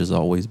advantages has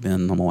always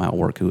been I'm going to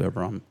outwork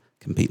whoever I'm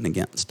competing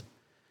against.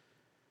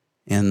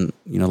 And,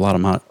 you know, a lot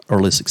of my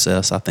early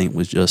success, I think,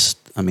 was just,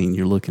 I mean,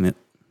 you're looking at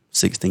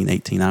 16,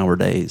 18-hour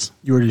days.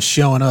 You were just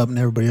showing up and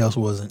everybody else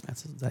wasn't.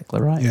 That's exactly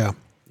right. Yeah.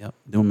 Yep,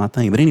 doing my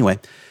thing. But anyway,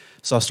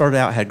 so I started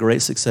out, had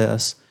great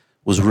success,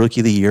 was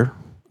Rookie of the Year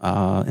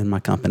in my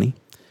company.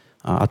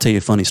 I'll tell you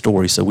a funny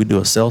story. So we do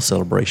a sales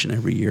celebration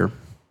every year,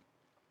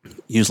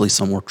 usually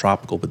somewhere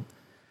tropical, but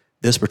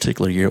this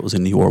particular year it was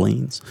in New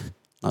Orleans.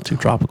 Not too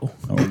tropical.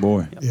 Oh,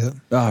 boy. Yeah.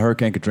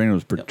 Hurricane Katrina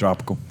was pretty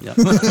tropical. Yep.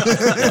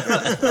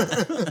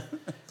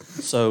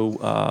 So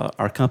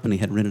our company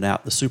had rented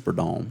out the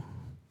Superdome.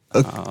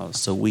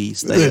 So we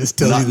stayed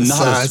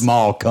Not a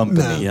small company.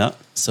 No. Yeah.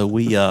 So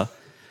we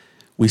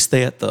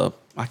stay at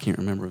I can't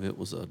remember if it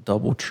was a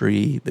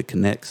DoubleTree that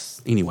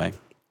connects. Anyway,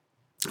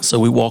 so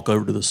we walk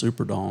over to the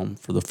Superdome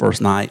for the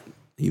first night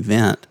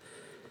event,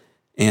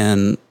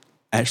 and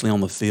actually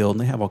on the field, and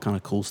they have all kind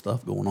of cool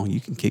stuff going on.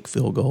 You can kick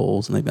field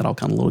goals, and they've got all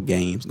kind of little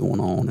games going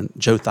on. And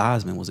Joe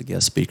Theismann was a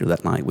guest speaker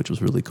that night, which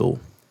was really cool.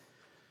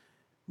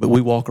 But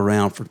we walk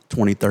around for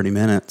 20, 30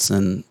 minutes,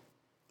 and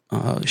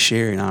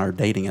Sherry and I are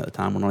dating at the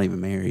time. We're not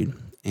even married.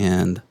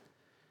 And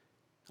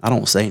I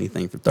don't say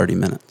anything for 30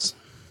 minutes.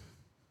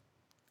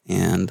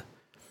 And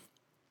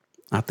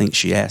I think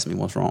she asked me,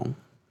 what's wrong?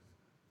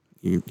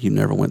 You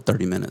never went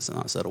 30 minutes and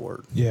not said a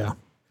word. Yeah.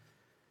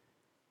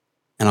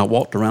 And I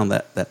walked around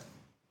that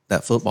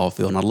football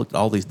field, and I looked at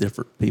all these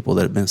different people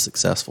that had been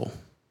successful.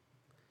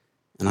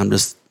 And I'm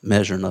just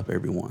measuring up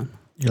everyone.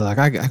 You're like,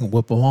 I can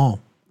whoop them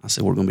all. I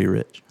said, we're going to be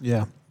rich.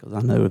 Yeah. Because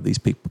I know if these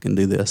people can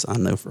do this, I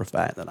know for a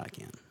fact that I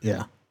can.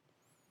 Yeah.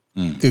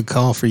 Good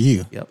call for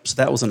you. Yep. So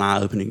that was an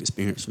eye-opening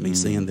experience for me,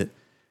 seeing that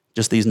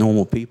just these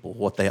normal people,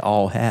 what they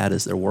all had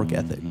is their work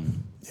ethic.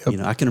 Yep. You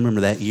know, I can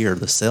remember that year,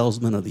 the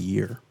salesman of the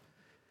year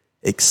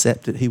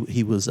accepted.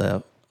 He was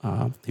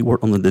he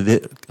worked on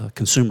the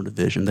consumer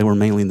division. They were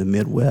mainly in the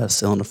Midwest,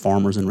 selling to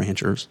farmers and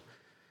ranchers.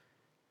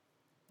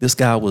 This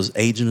guy was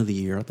agent of the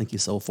year. I think he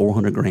sold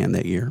 $400,000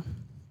 that year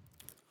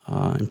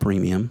in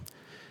premium,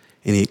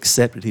 and he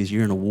accepted his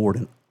year-end award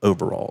in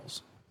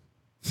overalls,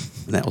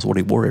 and that was what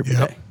he wore every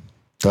day.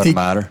 Doesn't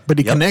matter. But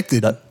he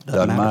connected.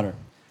 Doesn't matter.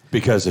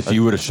 Because if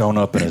you would have shown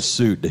up in a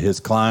suit to his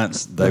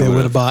clients, they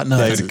would have bought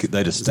nuts.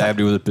 They'd have stabbed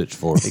you with a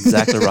pitchfork.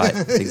 Exactly right.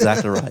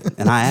 Exactly right.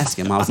 And I asked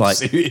him, I was like,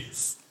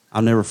 serious.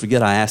 I'll never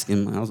forget, I asked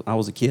him, I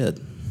was a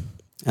kid,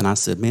 and I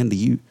said, man,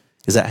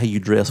 is that how you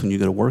dress when you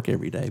go to work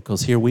every day?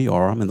 Because here we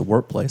are, I'm in the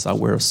workplace, I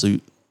wear a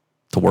suit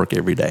to work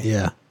every day.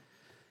 Yeah.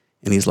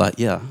 And he's like,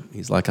 yeah.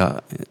 He's like, and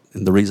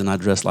the reason I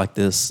dress like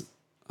this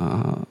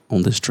on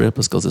this trip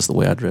is because it's the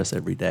way I dress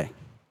every day.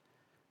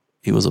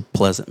 He was a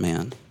pleasant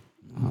man,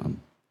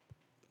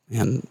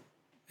 and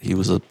he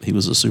was a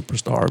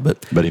superstar.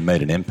 But he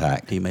made an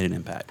impact. He made an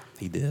impact.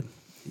 He did.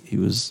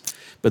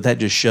 But that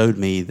just showed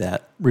me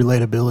that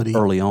relatability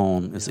early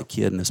on as a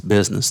kid in this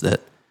business,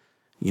 that,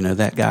 you know,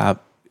 that guy,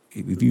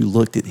 if you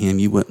looked at him,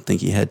 you wouldn't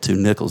think he had two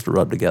nickels to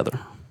rub together,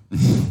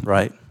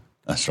 right?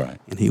 That's right.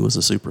 And he was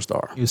a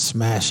superstar. He was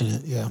smashing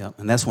it. Yeah. Yep.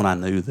 And that's when I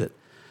knew that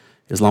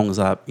as long as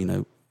I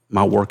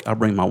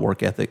bring my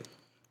work ethic,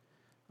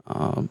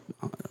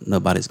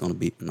 nobody's going to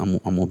beat. I'm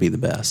going to be the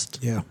best.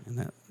 Yeah. And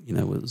that, you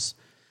know,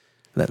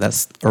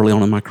 That's early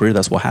on in my career.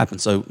 That's what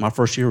happened. So my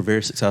first year,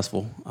 very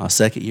successful.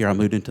 Second year, I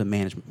moved into a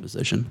management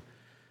position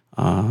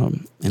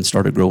and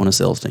started growing a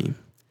sales team.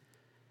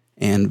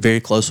 And very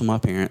close with my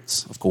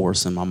parents, of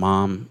course, and my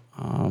mom.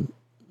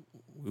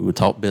 We would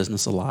talk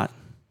business a lot,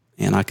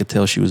 and I could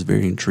tell she was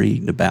very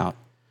intrigued about,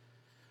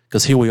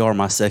 because here we are,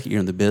 my second year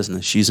in the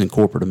business. She's in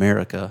corporate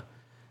America,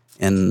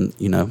 and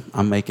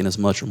I'm making as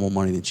much or more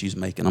money than she's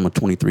making. I'm a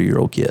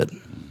 23-year-old kid.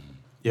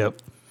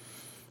 Yep.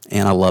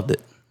 And I loved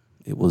it.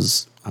 It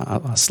was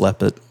I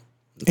slept it.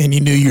 And you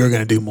knew you were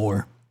going to do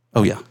more.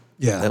 Oh yeah,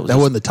 Yeah, that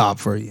wasn't the top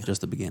for you.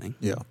 Just the beginning.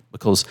 Yeah,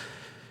 because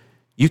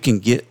you can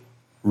get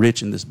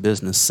rich in this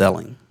business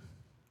selling,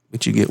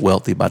 but you get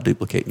wealthy by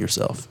duplicating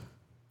yourself.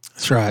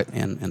 That's right.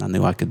 And I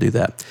knew I could do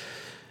that.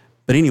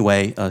 But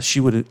anyway, she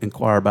would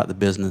inquire about the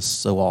business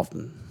so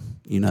often,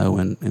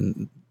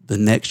 and the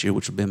next year,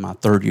 which would have been my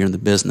third year in the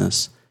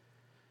business,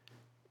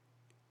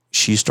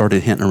 she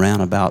started hinting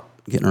around about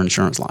getting her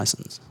insurance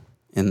license.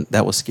 And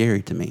that was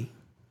scary to me.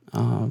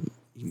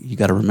 You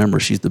got to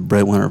remember, she's the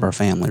breadwinner of our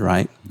family,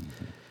 right?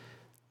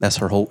 That's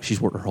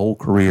she's worked her whole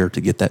career to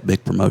get that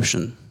big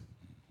promotion,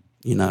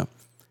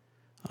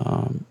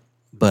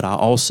 But I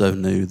also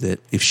knew that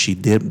if she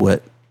did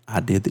what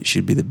I did, that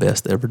she'd be the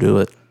best to ever do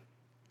it.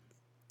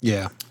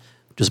 Yeah.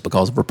 Just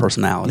because of her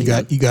personality.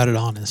 You got it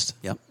honest.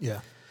 Yep. Yeah.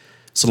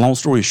 So long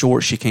story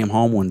short, she came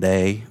home one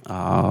day,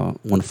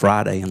 one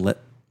Friday, and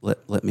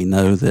let me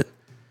know that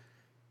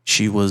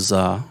she was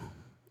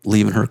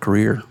leaving her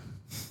career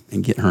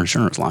and getting her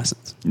insurance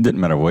license. It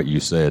didn't matter what you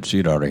said.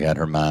 She'd already had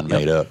her mind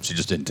made up. She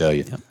just didn't tell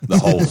you the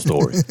whole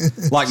story.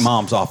 Like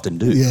moms often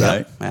do,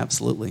 right?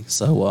 Absolutely.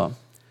 So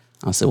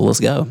I said, well, let's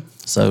go.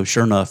 So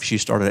sure enough, she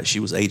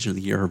was agent of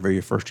the year her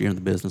very first year in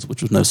the business,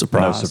 which was no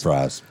surprise. No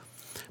surprise.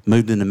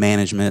 Moved into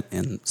management,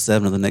 and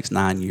 7 of the next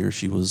 9 years,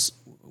 she was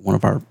one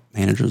of our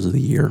managers of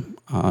the year.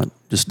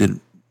 Just did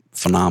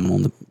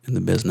phenomenal in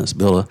the business.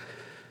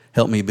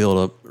 Helped me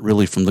build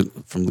really from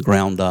the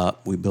ground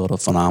up. We built a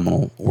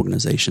phenomenal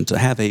organization. To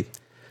have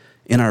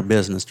in our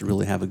business, to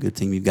really have a good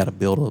team, you've got to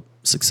build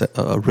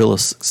a real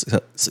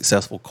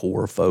successful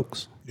core of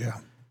folks. Yeah.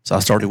 So I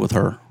started with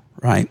her,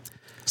 right?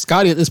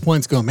 Scotty at this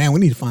point is going, man, we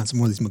need to find some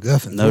more of these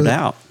McGuffins. No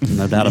doubt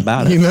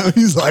about it.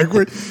 He's like,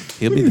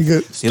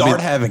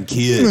 start having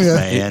kids,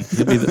 man.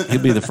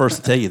 He'll be the first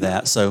to tell you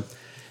that. So,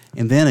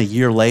 and then a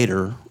year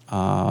later,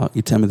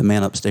 you tell me the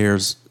man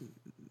upstairs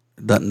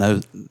doesn't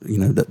know,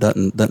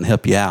 doesn't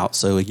help you out.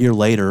 So a year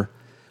later,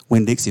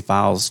 Winn-Dixie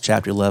files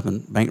Chapter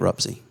 11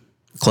 bankruptcy,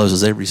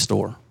 closes every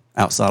store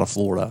outside of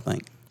Florida, I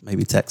think,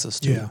 maybe Texas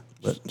too. Yeah,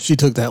 but she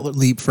took that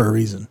leap for a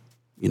reason.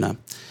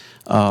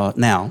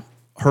 Now,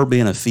 her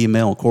being a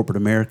female in corporate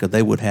America,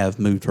 they would have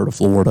moved her to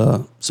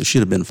Florida, so she'd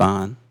have been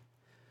fine.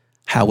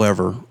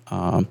 However,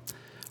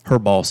 her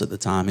boss at the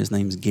time, his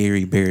name's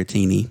Gary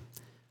Berrettini,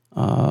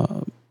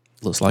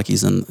 looks like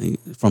he's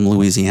from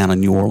Louisiana,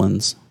 New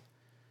Orleans.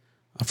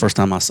 First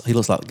time he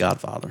looks like the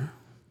Godfather.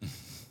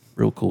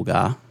 Real cool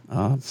guy.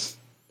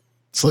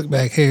 Slick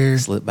back hair.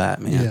 Slick back,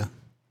 man. Yeah.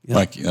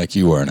 Yep. Like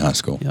you were in high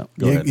school. Yep.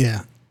 Go ahead.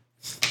 Yeah.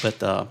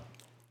 But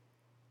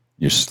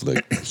You're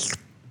slick.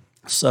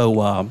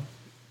 So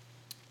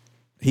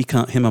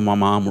him and my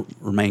mom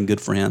remained good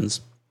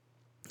friends,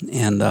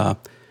 and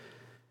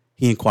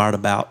he inquired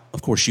about.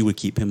 Of course, she would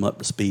keep him up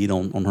to speed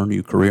on her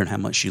new career and how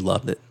much she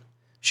loved it.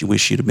 She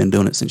wished she'd have been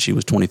doing it since she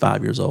was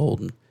 25 years old.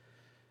 And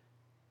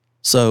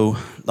so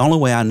the only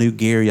way I knew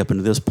Gary up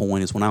until this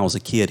point is when I was a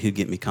kid, he'd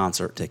get me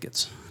concert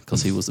tickets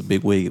because he was a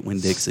big wig at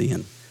Winn-Dixie,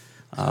 and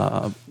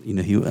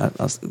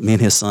me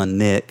and his son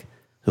Nick,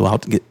 who I'll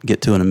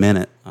get to in a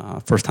minute.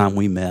 First time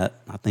we met,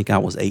 I think I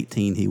was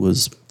 18. He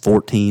was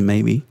 14,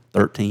 maybe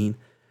 13.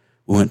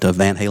 We went to a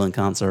Van Halen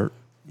concert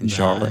in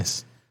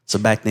Charlotte. So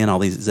back then, all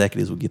these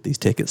executives would get these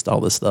tickets to all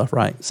this stuff,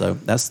 right? So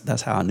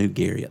that's how I knew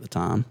Gary at the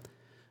time,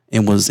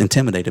 and was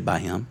intimidated by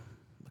him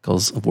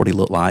because of what he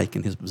looked like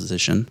and his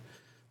position.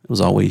 It was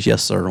always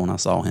yes, sir, when I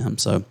saw him.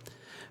 So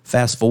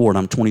fast forward,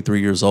 I'm 23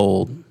 years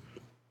old.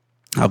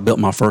 I built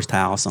my first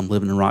house. I'm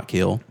living in Rock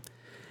Hill,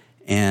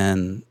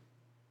 and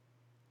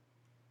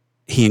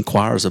he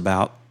inquires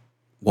about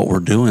what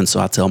we're doing. So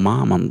I tell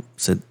Mom,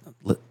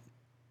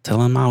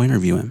 tell him I'll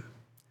interview him.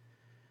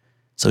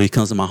 So he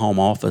comes to my home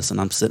office,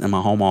 and I'm sitting in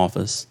my home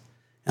office,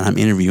 and I'm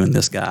interviewing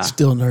this guy.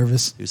 Still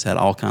nervous. Who's had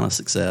all kind of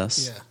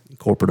success in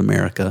corporate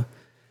America.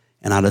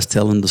 And I just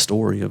tell him the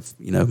story of,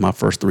 my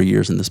first 3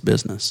 years in this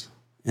business.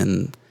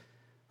 And,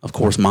 of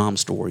course,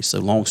 Mom's story. So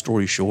long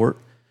story short,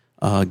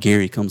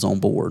 Gary comes on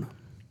board.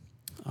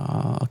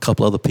 A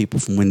couple other people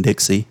from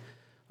Winn-Dixie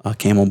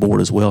came on board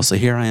as well. So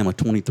here I am, a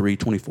 23,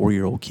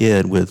 24-year-old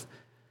kid with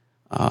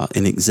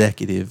an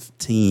executive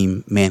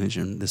team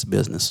managing this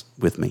business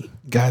with me.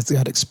 Guys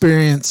got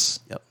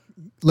experience. Yep.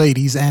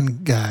 Ladies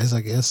and guys,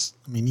 I guess.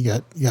 I mean, you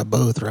got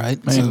both,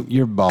 right? Man,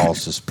 your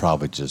boss is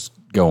probably just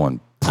going.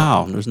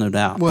 Oh, there's no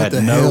doubt. What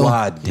had no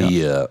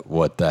idea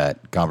what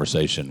that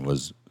conversation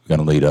was going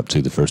to lead up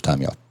to the first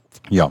time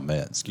y'all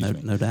met. Excuse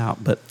me. No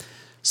doubt. But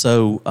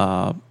so,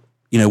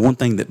 one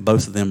thing that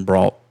both of them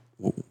brought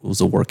was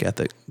the work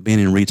ethic. Being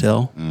in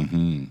retail,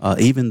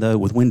 even though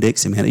with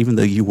Winn-Dixie, man, even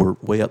though you were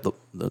way up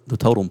the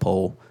totem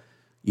pole,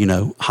 you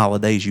know,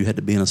 holidays you had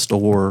to be in a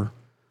store.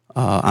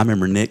 I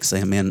remember Nick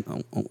saying,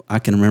 man, I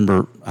can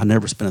remember I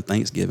never spent a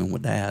Thanksgiving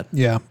with Dad.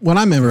 Yeah. Well,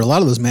 I remember a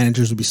lot of those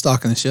managers would be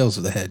stocking the shelves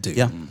if they had to.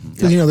 Yeah.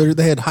 Because, you know,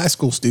 they had high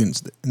school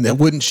students that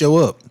wouldn't show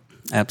up.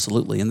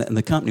 Absolutely. And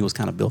the company was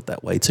kind of built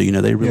that way too. You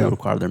know, they really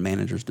required their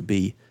managers to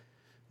be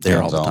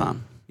there all the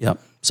time. Yep.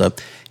 So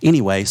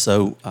anyway,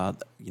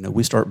 you know,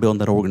 we start building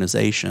that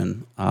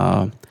organization,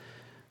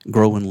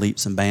 growing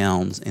leaps and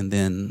bounds. And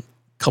then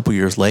a couple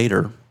years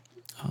later,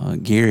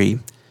 Gary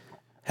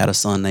had a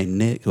son named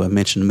Nick, who I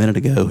mentioned a minute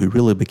ago, who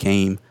really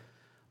became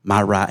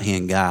my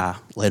right-hand guy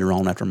later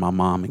on after my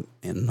mom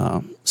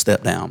and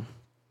stepped down.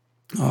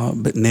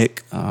 But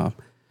Nick,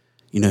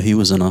 you know, he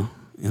was in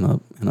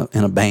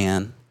a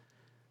band,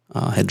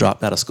 had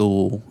dropped out of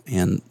school,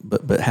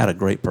 but had a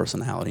great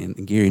personality.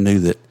 And Gary knew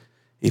that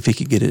if he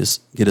could get his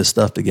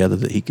stuff together,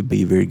 that he could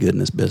be very good in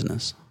this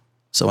business.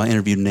 So I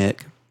interviewed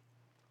Nick,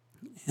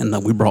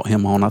 and we brought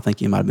him on. I think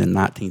he might have been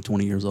 19,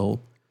 20 years old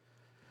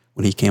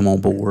when he came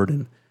on board,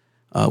 and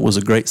was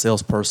a great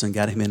salesperson,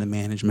 got him into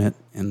management.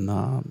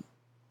 And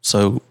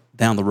so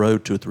down the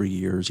road 2 or 3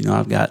 years, you know,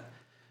 I've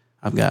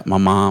got my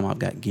mom, I've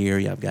got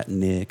Gary, I've got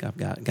Nick, I've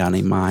got a guy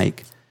named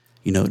Mike,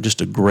 you know, just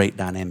a great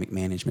dynamic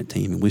management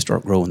team. And we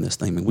start growing this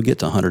thing, and we get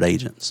to 100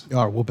 agents. You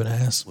are whooping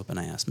ass. Whooping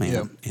ass, man.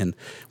 Yep. And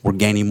we're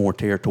gaining more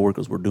territory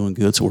because we're doing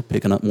good. So we're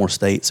picking up more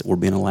states that we're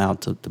being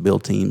allowed to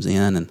build teams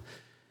in. And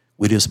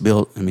we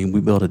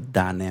built a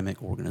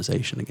dynamic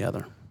organization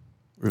together.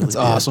 Really That's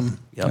did. awesome.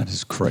 Yep. That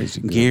is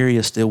crazy good. Gary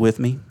is still with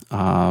me,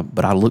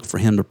 but I look for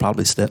him to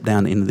probably step down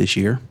at the end of this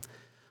year.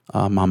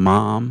 My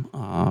mom,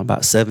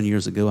 about 7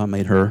 years ago, I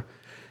made her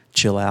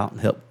chill out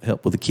and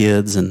help with the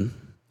kids and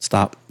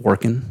stop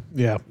working.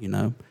 Yeah. You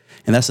know,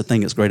 and that's the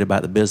thing that's great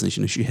about the business.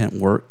 You know, she hadn't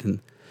worked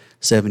in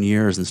 7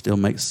 years and still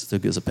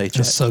gets a paycheck.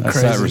 That's so That's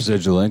crazy. that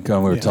residual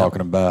income we were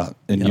talking about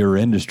in your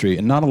industry.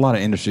 And not a lot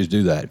of industries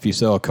do that. If you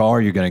sell a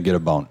car, you're going to get a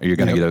bonus. You're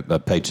going to get a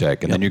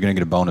paycheck, and then you're going to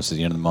get a bonus at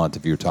the end of the month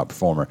if you're a top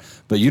performer.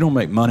 But you don't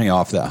make money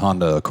off that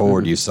Honda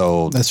Accord you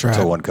sold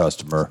to one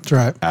customer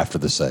after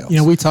the sale. You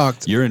know, we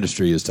talked. Your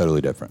industry is totally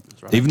different.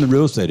 Right. Even the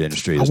real estate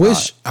industry is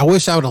I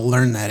wish I would have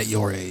learned that at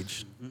your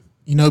age.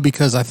 You know,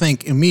 because I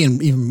think, and me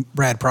and even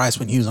Brad Price,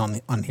 when he was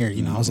on here,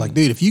 you know, I was like,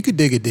 dude, if you could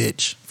dig a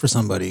ditch for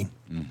somebody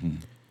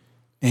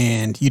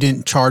and you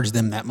didn't charge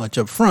them that much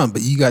up front,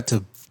 but you got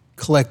to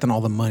collect on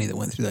all the money that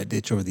went through that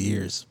ditch over the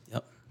years.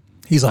 Yep.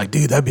 He's like,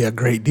 dude, that'd be a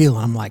great deal.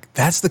 And I'm like,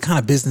 that's the kind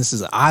of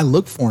businesses I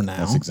look for now.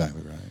 That's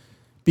exactly right.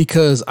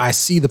 Because I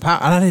see the power.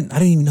 I didn't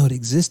even know it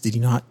existed.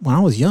 You know, when I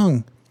was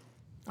young,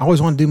 I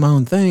always wanted to do my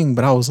own thing,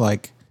 but I was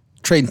like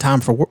trading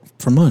time for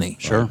money.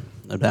 Sure.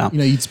 No doubt. You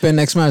know, you'd spend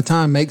X amount of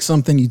time, make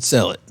something, you'd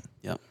sell it.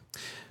 Yep.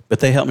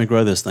 But they helped me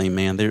grow this thing,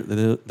 man.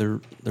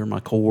 They're my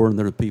core, and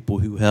they're the people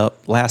who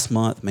helped. Last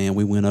month, man,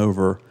 we went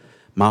over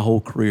my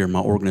whole career. My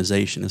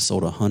organization has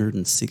sold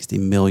 $160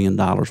 million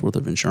worth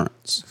of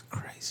insurance. That's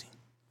crazy.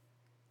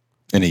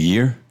 In a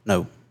year?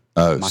 No.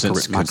 Oh,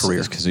 my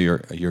career. Because of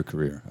your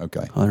career.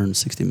 Okay.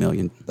 $160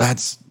 million.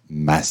 That's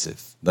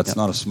massive. That's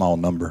not a small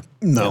number.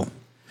 No. Yep.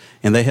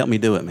 And they helped me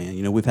do it, man.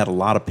 You know, we've had a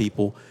lot of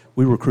people.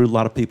 We recruit a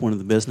lot of people into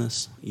the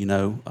business, you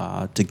know,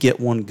 to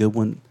get one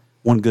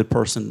good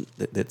person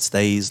that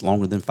stays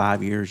longer than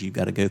 5 years, you've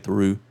got to go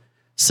through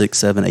 6,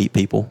 7, 8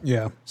 people.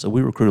 Yeah. So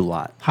we recruit a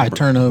lot. High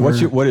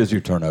turnover. What is your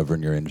turnover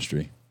in your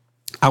industry?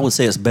 I would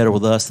say it's better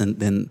with us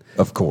than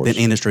of course,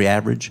 than industry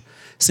average,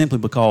 simply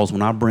because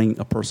when I bring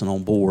a person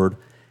on board,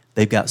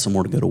 they've got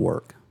somewhere to go to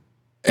work.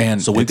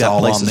 And so we've got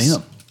all places,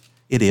 on them.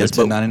 It is.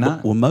 They're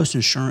 1099. Well, most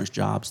insurance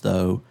jobs,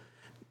 though,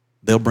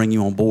 they'll bring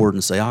you on board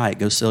and say, all right,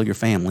 go sell your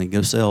family,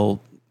 go sell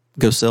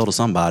to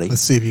somebody.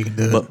 Let's see if you can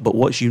do it. But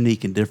what's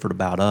unique and different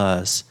about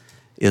us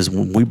is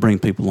when we bring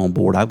people on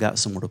board, I've got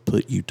somewhere to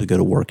put you to go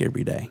to work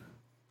every day.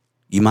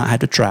 You might have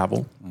to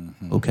travel,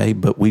 okay,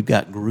 but we've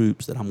got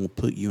groups that I'm going to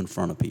put you in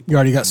front of people. You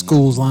already got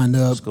schools lined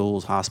up.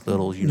 Schools,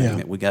 hospitals, you name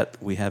it.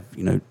 We have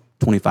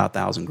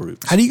 25,000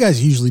 groups. How do you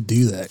guys usually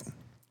do that?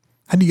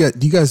 Do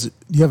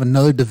you have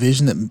another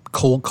division that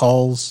cold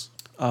calls?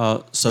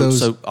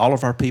 So all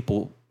of our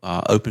people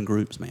open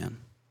groups, man.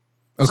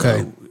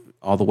 Okay. So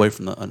all the way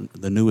from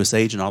the newest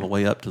agent all the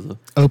way up to the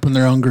open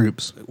their own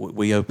groups.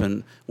 They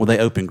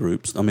open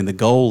groups. I mean, the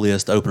goal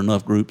is to open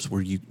enough groups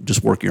where you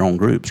just work your own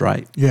groups,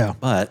 right? Yeah.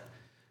 But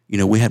you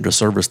know, we have to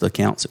service the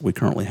accounts that we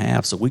currently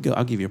have. So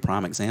I'll give you a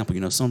prime example.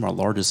 You know, some of our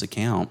largest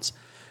accounts,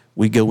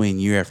 we go in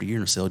year after year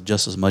and sell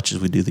just as much as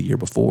we do the year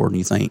before. And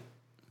you think,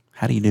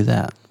 how do you do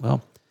that?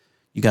 Well,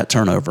 you got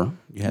turnover.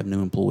 You have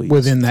new employees.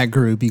 Within that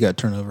group, you got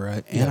turnover,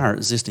 right? And our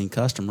existing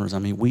customers, I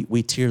mean,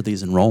 we tier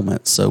these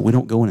enrollments, so we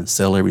don't go in and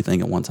sell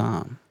everything at one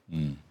time.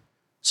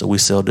 So we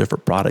sell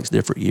different products,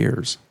 different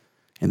years,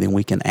 and then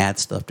we can add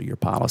stuff to your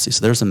policy.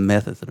 So there's a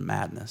method to the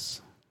madness,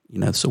 you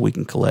know, so we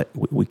can collect,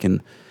 we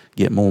can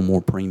get more and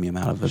more premium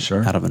out of it,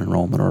 out of an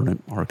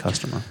enrollment or a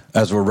customer.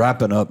 As we're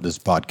wrapping up this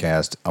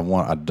podcast,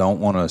 I don't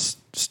want to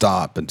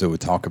stop until we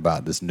talk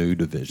about this new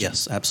division.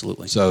 Yes,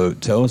 absolutely. So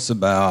tell us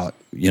about,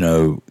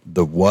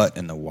 the what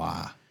and the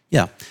why.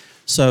 Yeah.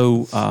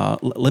 So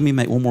let me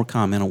make one more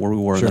comment on where we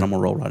were, and then I'm going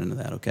to roll right into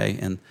that, okay?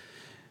 And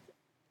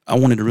I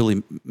wanted to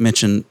really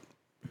mention,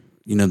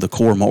 the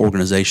core of my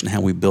organization,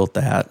 how we built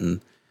that,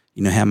 and,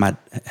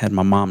 had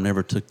my mom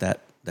never took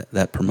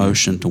that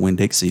promotion to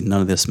Winn-Dixie,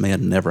 none of this may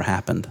have never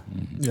happened.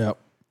 Mm-hmm.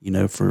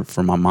 Yep.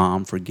 For my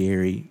mom, for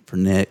Gary, for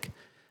Nick,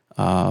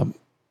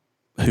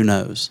 who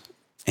knows?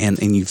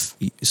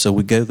 So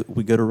we go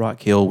to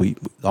Rock Hill,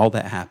 all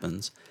that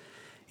happens,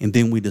 and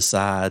then we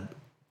decide,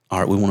 all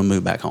right, we want to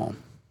move back home.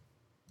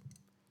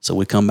 So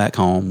we come back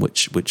home,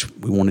 which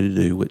we wanted to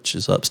do, which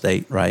is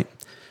upstate, right?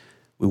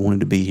 We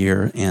wanted to be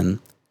here, and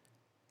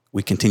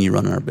we continue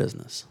running our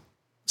business.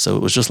 So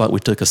it was just like we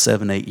took a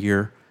 7-8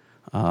 year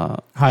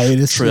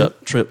hiatus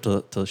trip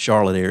to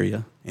Charlotte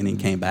area, and then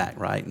came back,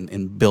 right,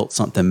 and built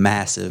something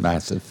massive,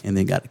 and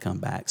then got to come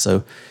back.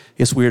 So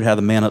it's weird how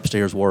the man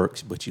upstairs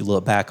works, but you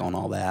look back on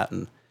all that,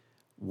 and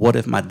what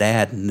if my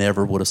dad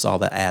never would have saw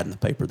that ad in the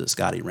paper that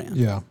Scotty ran?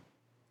 Yeah.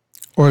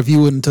 Or if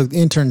you wouldn't have took the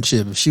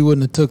internship, if she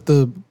wouldn't have took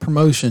the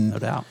promotion, No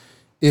doubt.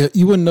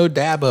 You wouldn't know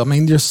Daba. I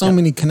mean, there's so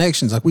many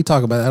connections. Like we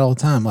talk about that all the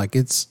time. Like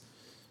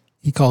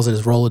he calls it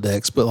his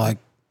Rolodex, but like,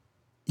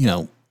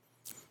 the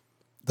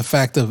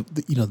fact of,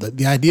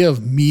 the idea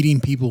of meeting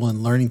people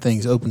and learning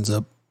things opens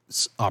up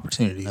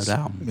opportunities. No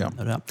doubt. Yeah.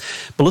 No doubt.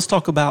 But let's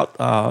talk about,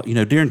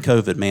 during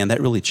COVID, man, that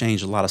really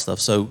changed a lot of stuff.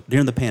 So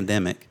during the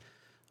pandemic,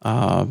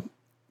 I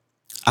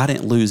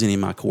didn't lose any of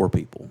my core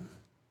people.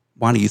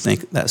 Why do you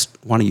think that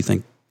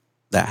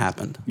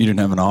happened? You didn't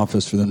have an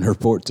office for them to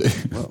report to.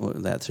 Well,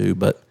 that too,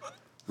 but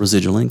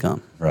residual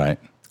income. Right.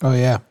 Oh,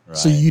 yeah. Right.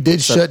 So you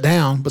did shut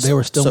down, but they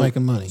were still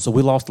making money. So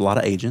we lost a lot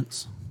of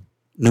agents,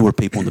 newer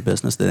people in the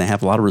business. They didn't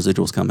have a lot of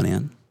residuals coming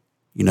in,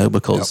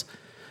 because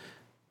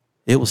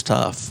it was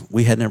tough.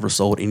 We had never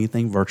sold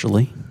anything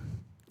virtually.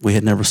 We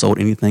had never sold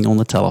anything on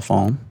the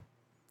telephone.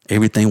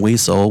 Everything we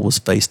sold was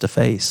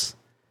face-to-face.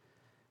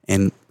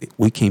 And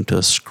we came to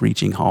a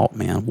screeching halt,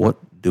 man. What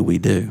do we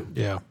do?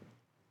 Yeah.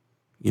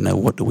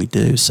 What do we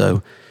do?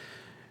 So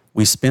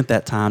we spent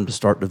that time to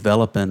start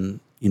developing,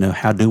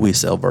 how do we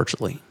sell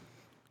virtually?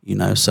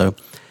 So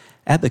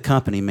at the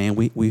company, man,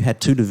 we had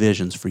two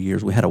divisions for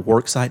years. We had a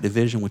worksite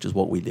division, which is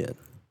what we did.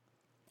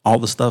 All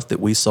the stuff that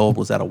we sold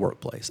was at a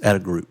workplace, at a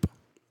group.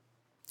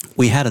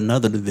 We had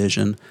another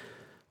division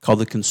called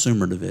the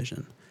consumer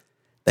division.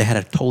 They had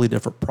a totally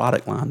different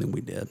product line than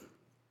we did.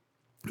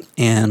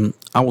 And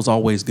I was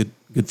always good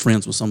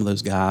friends with some of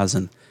those guys,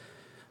 and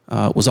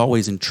was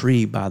always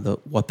intrigued by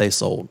what they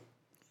sold.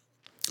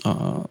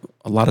 A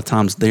lot of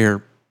times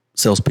their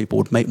salespeople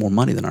would make more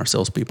money than our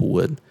salespeople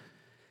would.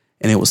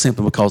 And it was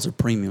simply because their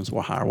premiums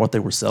were higher. What they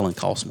were selling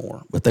cost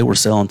more. But they were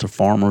selling to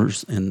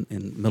farmers in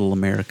middle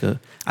America.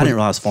 I didn't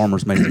realize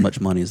farmers made as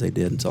much money as they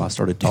did until I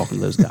started talking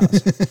to those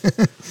guys.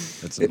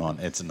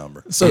 It's a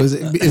number. So is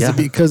it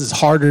because it's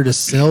harder to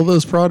sell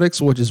those products,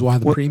 which is why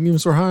the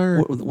premiums are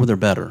higher? Well, they're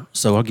better.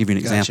 So I'll give you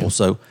an example.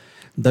 So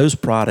those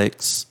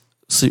products,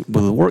 with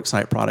the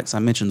worksite products, I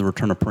mentioned the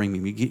return of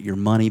premium. You get your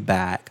money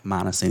back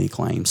minus any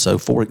claim. So,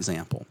 for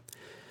example,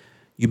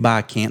 you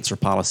buy a cancer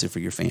policy for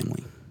your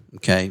family.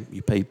 Okay,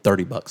 you pay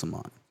 $30 a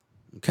month.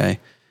 Okay,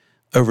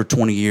 over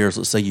 20 years,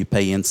 let's say you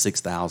pay in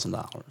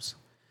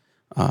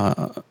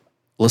 $6,000.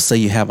 Let's say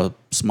you have a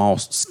small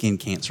skin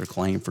cancer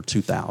claim for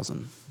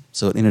 $2,000.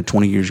 So at the end of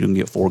 20 years, you're gonna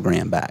get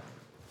 $4,000 back,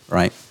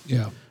 right?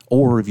 Yeah.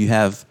 Or if you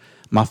have,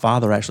 my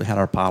father actually had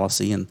our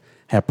policy and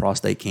had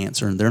prostate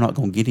cancer, and they're not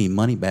gonna get any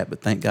money back,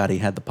 but thank God he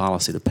had the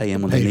policy to pay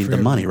him when they needed the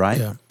money, right?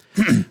 Yeah.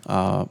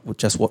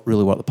 Which that's what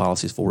the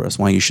policy is for. That's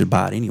why you should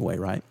buy it anyway,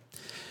 right?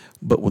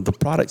 But with the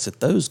products that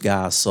those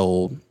guys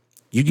sold,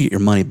 you get your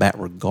money back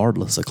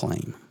regardless of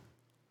claim.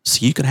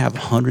 So you could have a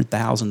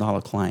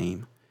 $100,000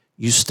 claim.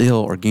 You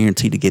still are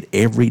guaranteed to get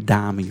every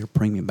dime of your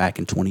premium back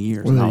in 20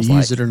 years. Whether you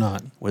use it or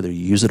not. Whether you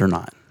use it or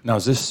not. Now,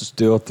 is this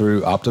still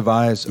through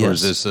Optavise, or Yes.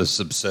 is this a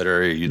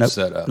subsidiary you'd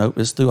set up? Nope,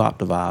 it's through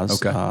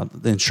Optavise. Okay.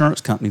 The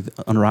insurance company that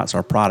underwrites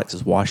our products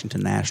is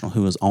Washington National,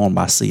 who is owned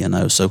by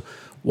CNO. So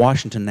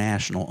Washington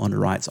National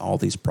underwrites all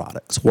these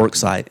products,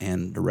 worksite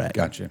and direct.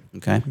 Gotcha.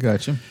 Okay?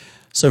 Gotcha.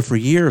 So for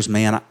years,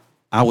 man,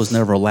 I was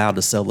never allowed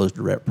to sell those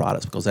direct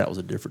products because that was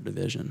a different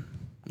division,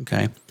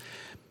 okay?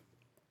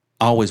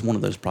 I always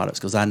wanted those products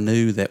because I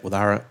knew that with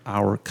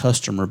our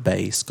customer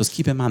base, because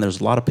keep in mind, there's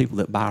a lot of people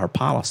that buy our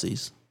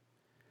policies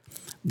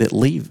that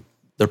leave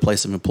their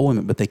place of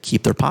employment, but they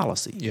keep their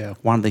policy. Yeah.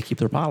 Why do they keep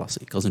their policy?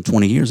 Because in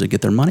 20 years, they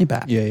get their money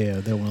back. Yeah,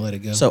 they want to let it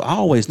go. So I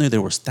always knew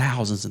there was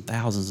thousands and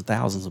thousands and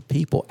thousands of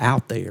people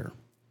out there,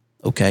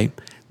 okay,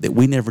 that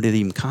we never did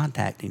even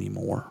contact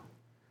anymore,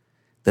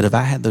 that if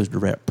I had those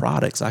direct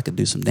products, I could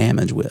do some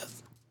damage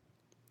with.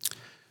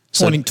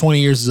 20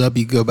 years is up,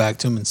 you go back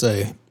to them and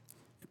say,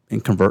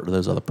 and convert to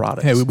those other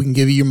products. hey, we can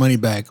give you your money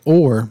back,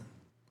 or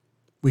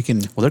we can.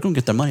 Well, they're going to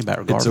get their money back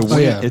regardless.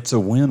 It's a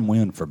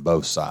win-win for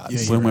both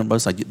sides. Yeah, Win-win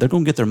both sides. They're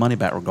going to get their money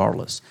back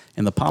regardless.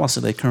 And the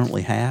policy they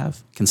currently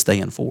have can stay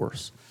in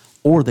force.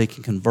 Or they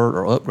can convert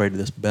or upgrade to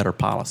this better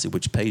policy,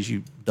 which pays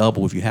you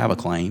double if you have a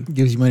claim.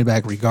 Gives you money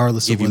back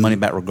regardless. Give you money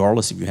back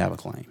regardless if you have a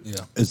claim.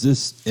 Yeah. Is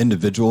this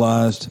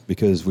individualized?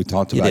 Because we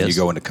talked about you is.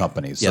 go into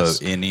companies. Yes.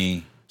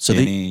 So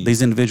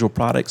these individual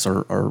products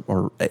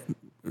are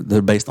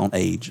they're based on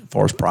age as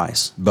far as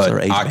price. But So they're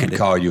I could age-banded.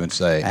 call you and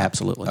say,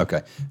 Absolutely.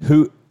 Okay.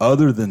 Who,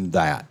 other than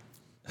that,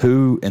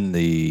 who in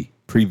the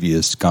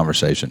previous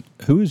conversation,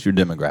 who is your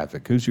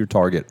demographic? Who's your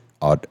target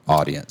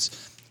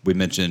audience? We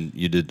mentioned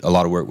you did a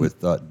lot of work with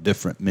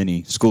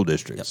many school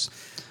districts,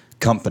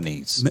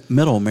 companies.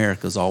 Middle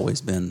America's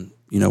always been,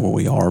 where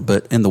we are,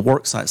 but in the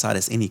work site,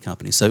 it's any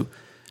company. So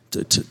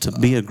to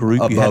be a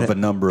group, you Above had a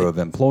number of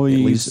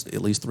employees.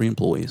 at least 3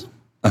 employees.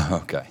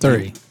 Okay.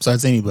 3. So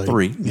that's anybody.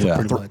 3. Yeah.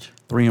 Pretty much.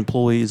 3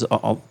 employees,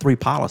 3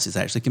 policies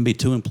actually. It can be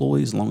 2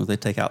 employees as long as they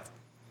take out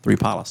 3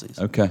 policies.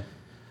 Okay.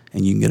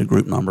 And you can get a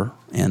group number.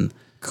 And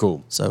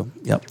Cool. so,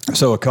 yep.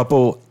 So a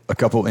couple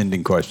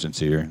ending questions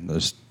here.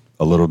 There's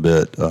a little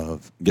bit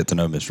of get to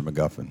know Mr.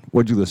 McGuffin.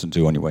 What'd you listen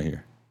to on your way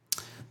here?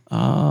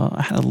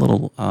 I had a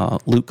little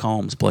Luke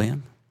Combs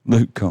playing.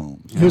 Luke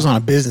Combs. He was on a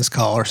business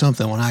call or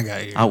something when I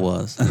got here. I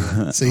was.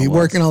 So you're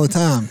working all the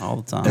time. All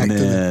the time. Back And to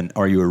the- then,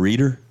 are you a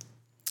reader?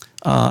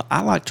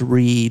 I like to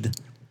read.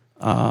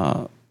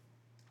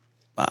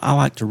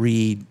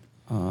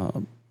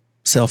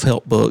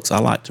 Self-help books. I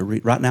like to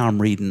read. Right now,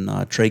 I'm reading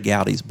Trey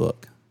Gowdy's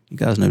book. You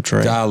guys know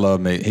Trey. I love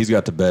me. He's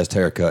got the best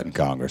haircut in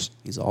Congress.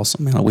 He's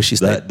awesome, man. I wish he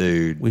stayed. That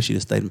dude. Wish he'd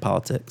have stayed in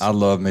politics. I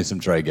love me some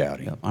Trey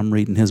Gowdy. Yep. I'm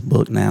reading his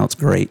book now. It's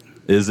great.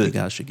 Is it? You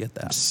guys should get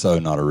that. So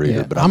not a reader,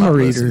 Yeah, but I'm I'm a not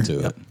reader. listening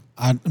to it.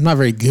 I'm not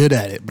very good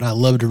at it, but I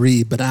love to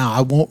read. But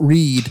I won't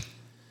read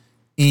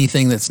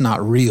anything that's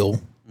not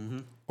real,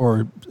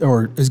 or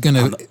is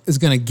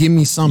gonna give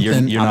me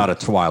something. You're not a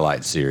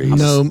Twilight series.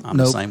 No, I'm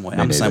nope. the same way.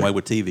 I'm the same way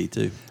with TV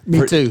too.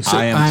 Me too. So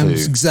I am I'm too.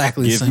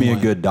 exactly the Give same me way.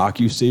 a good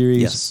docuseries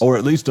Yes. or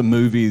at least a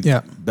movie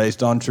Yeah.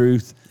 based on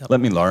truth. Let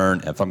me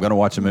learn. If I'm going to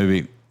watch a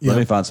movie, let Yep.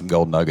 me find some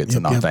gold nuggets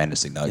and not Yep.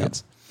 fantasy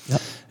nuggets.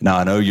 Yep. Now,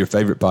 I know your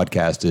favorite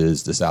podcast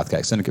is the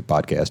SouthCack Syndicate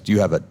Podcast. Do you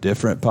have a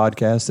different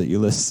podcast that you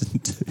listen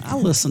to? I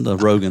listen to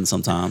Rogan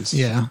sometimes.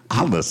 Yeah,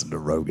 I listen to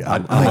Rogan. I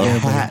like love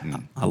everybody.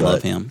 Hatton. I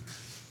love him.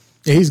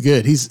 yeah, he's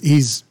good.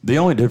 He's The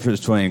only difference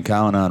between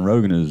Kyle and I and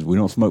Rogan is we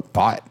don't smoke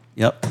pot.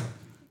 Yep.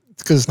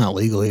 it's because it's not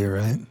legal here,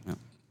 right?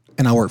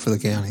 And I work for the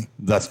county.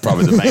 That's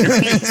probably the main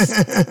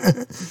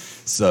reason.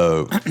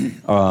 So,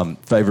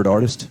 favorite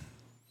artist?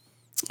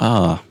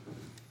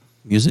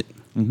 Music.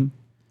 Mm-hmm.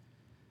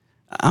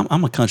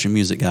 I'm a country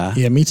music guy.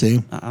 Yeah, me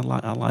too. I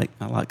like.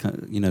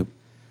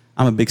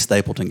 I'm a big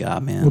Stapleton guy,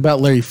 man. What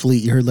about Larry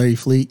Fleet? You heard Larry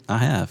Fleet? I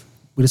have.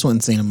 We just went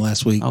and seen him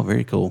last week. Oh,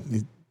 very cool.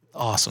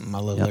 Awesome. I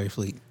love Larry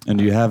Fleet. And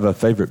do you have a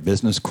favorite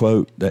business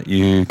quote that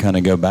you kind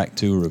of go back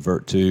to,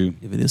 revert to?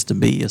 If it is to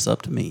be, it's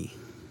up to me.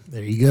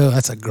 There you go.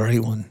 That's a great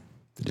one.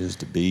 It is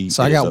to be.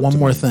 So I is got up one to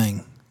more me.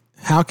 thing.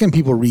 How can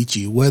people reach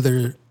you,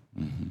 whether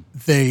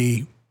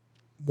they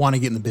want to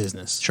get in the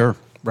business? Sure.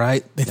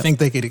 Right? They think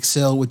they could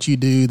excel what you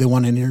do. They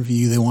want an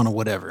interview. They want to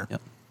whatever.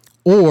 Yep.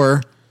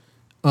 Or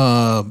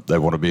They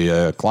want to be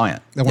a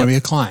client. they want to be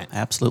a client.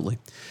 Absolutely.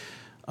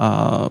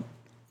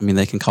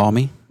 They can call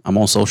me. I'm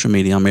on social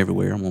media. I'm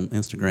everywhere. I'm on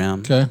Instagram,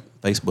 Okay.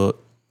 Facebook.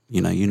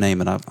 You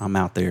name it. I'm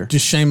out there.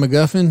 Just Shane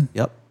McGuffin.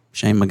 Yep.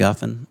 Shane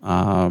McGuffin.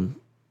 Of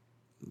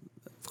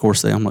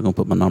course, I'm not going to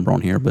put my number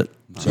on here, but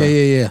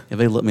Yeah. if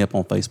they look me up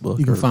on Facebook,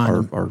 You can find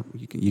him. or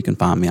you can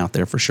find me out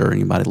there for sure.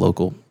 Anybody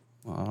local,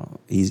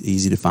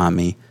 easy to find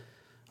me.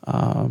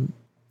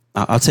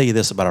 I'll tell you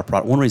this about our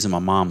product. One reason my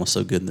mom was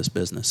so good in this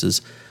business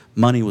is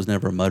money was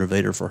never a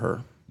motivator for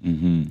her.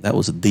 Mm-hmm. That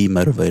was the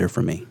motivator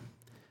for me,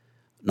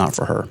 not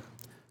for her.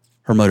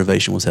 Her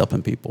motivation was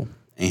helping people.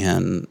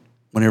 And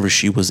whenever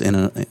she was in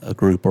a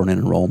group or an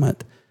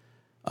enrollment,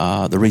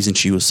 the reason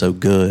she was so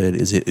good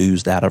is it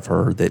oozed out of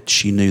her that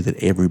she knew that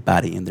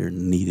everybody in there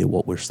needed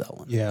what we're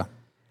selling. Yeah.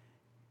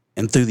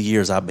 And through the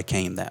years, I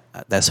became that.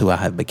 That's who I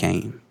have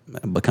became.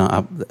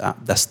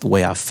 That's the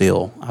way I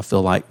feel. I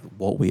feel like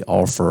what we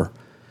offer.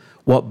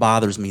 What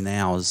bothers me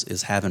now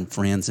is having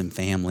friends and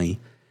family.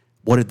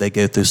 What did they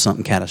go through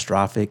something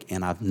catastrophic,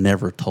 and I've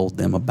never told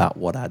them about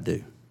what I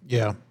do.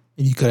 Yeah.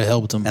 And you could have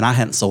helped them. And I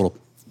hadn't sold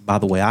by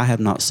the way, I have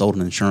not sold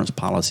an insurance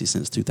policy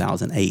since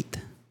 2008.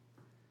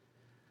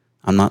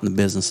 I'm not in the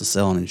business of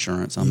selling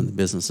insurance. I'm in the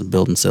business of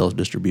building sales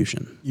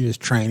distribution. You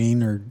just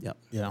training or Yep.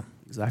 yeah.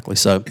 Exactly.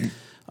 So,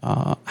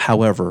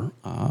 however,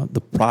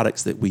 the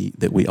products that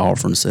we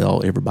offer and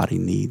sell, everybody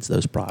needs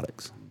those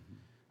products.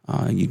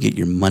 You get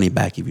your money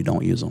back if you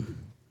don't use them.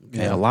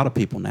 Okay. Yeah. A lot of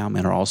people now,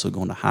 man, are also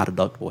going to high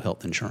deductible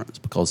health insurance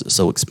because it's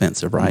so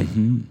expensive, right?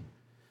 Mm-hmm.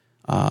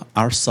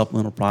 Our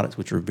supplemental products,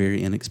 which are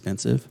very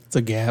inexpensive, It's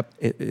a gap.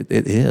 it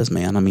is,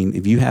 man. I mean,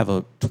 if you have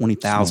a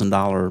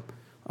 $20,000,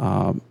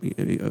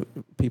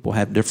 people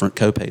have different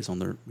copays on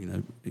their,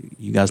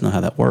 you guys know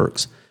how that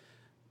works.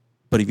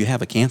 But if you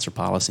have a cancer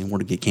policy and were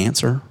to get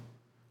cancer,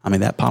 I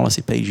mean, that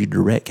policy pays you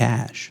direct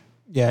cash.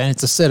 Yeah, and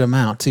it's a set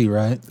amount too,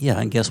 right? Yeah,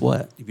 and guess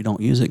what? If you don't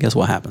use it, guess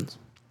what happens?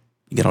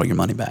 You get all your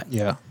money back.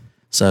 Yeah.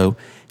 So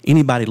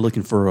anybody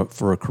looking for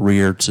a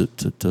career to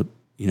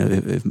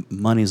if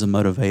money is a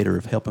motivator,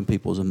 if helping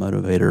people is a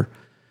motivator,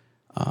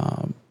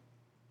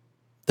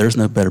 there's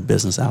no better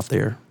business out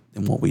there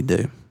than what we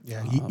do.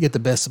 Yeah, you get the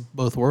best of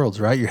both worlds,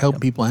 right? You're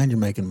helping people and you're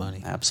making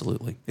money.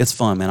 Absolutely. It's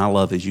fun, man. I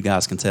love it. As you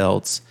guys can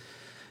tell,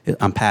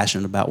 I'm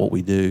passionate about what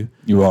we do.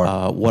 You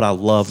are. What I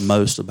love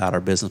most about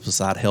our business,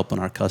 besides helping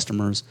our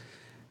customers,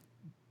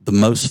 the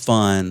most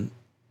fun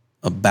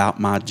about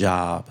my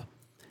job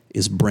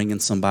is bringing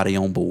somebody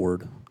on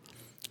board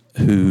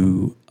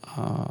who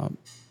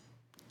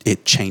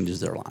it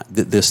changes their life.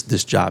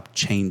 This job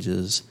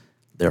changes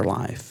their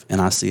life. And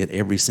I see it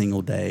every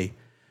single day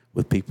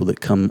with people that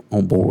come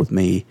on board with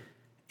me,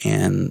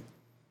 and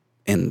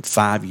in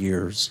 5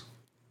 years,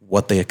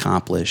 what they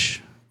accomplish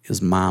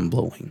is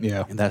mind-blowing.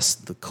 Yeah. And that's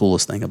the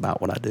coolest thing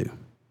about what I do.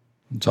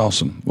 It's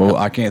awesome. Well,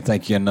 I can't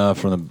thank you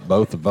enough from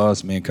both of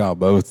us, me and Kyle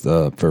both,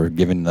 for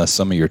giving us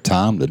some of your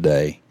time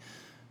today.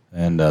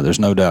 And there's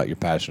no doubt you're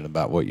passionate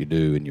about what you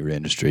do in your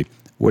industry.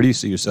 Where do you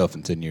see yourself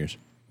in 10 years?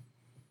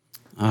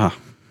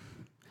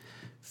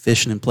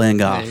 Fishing and playing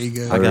golf. There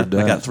you go.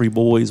 I got 3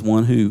 boys,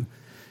 one who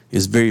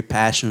is very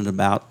passionate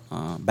about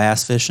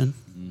bass fishing.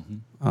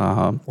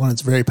 One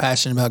that's very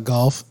passionate about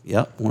golf.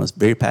 Yep, one that's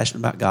very passionate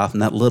about golf.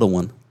 And that little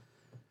one,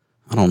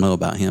 I don't know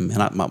about him.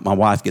 And my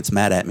wife gets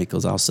mad at me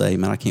because I'll say,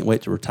 man, I can't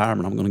wait to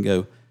retirement. I'm going to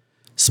go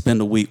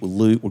spend a week with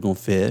Luke. We're going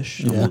to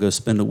fish. I'm going to go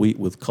spend a week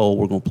with Cole.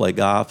 We're going to play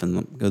golf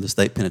and go to the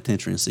state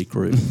penitentiary and see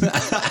crew.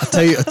 I'll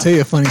tell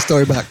you a funny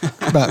story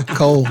about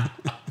Cole.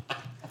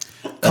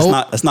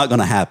 That's not going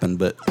to happen,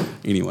 but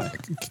anyway.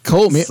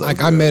 Cole,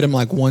 I met him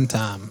like one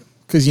time.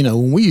 Because,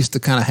 when we used to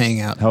kind of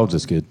hang out. How old's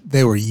this kid?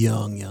 They were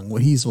young.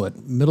 He's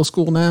middle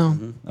school now?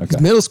 Mm-hmm. Okay. He's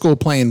middle school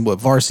playing,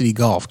 varsity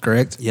golf,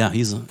 correct? Yeah,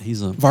 he's a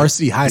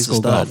varsity high he's a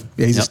school stud. golf.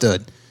 Yeah, he's a Yep.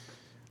 stud.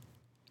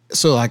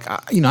 So, I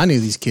knew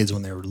these kids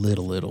when they were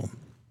little.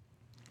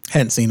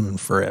 Hadn't seen them in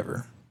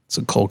forever.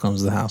 So Cole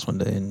comes to the house one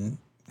day and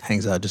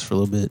hangs out just for a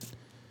little bit.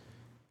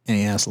 And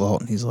he asks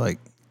Lawton, he's like,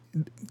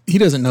 he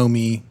doesn't know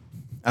me.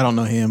 I don't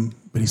know him.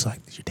 But he's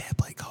like, did your dad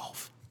play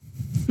golf?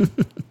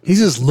 He's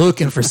just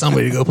looking for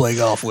somebody to go play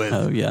golf with.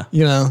 Oh, yeah.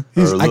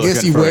 I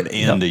guess he an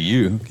end to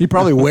you. He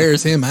probably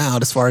wears him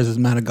out as far as the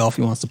amount of golf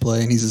he wants to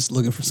play, and he's just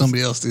looking for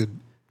somebody else to,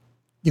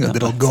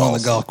 that'll go on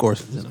the golf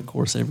course. And of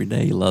course, every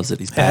day he loves it.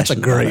 He's That's a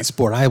passionate about great it.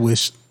 sport. I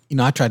wish,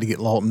 I tried to get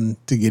Lawton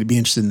to be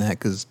interested in that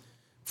because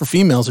for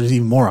females, there's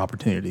even more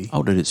opportunity.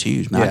 Oh, dude, it's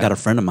huge. Man, Yeah. I got a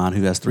friend of mine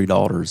who has 3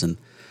 daughters, and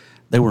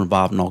they were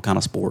involved in all kind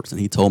of sports. And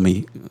he told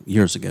me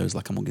years ago, he's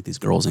like, I'm going to get these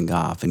girls in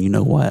golf. And you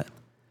know what?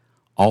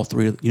 All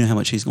 3, you know how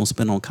much he's going to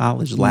spend on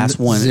college? The last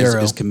one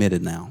is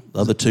committed now. The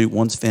other 2,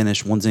 one's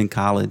finished, one's in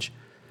college.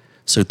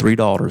 So 3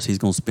 daughters, he's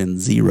going to spend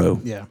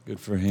 0 Yeah. Good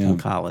for on him.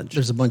 college.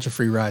 There's a bunch of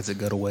free rides that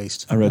go to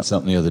waste. I read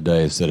something the other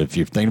day that said if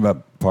you're thinking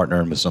about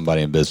partnering with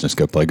somebody in business,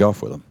 go play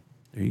golf with them.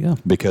 There you go.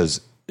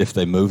 Because if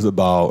they move the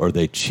ball or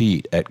they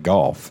cheat at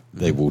golf,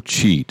 they will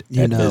cheat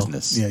at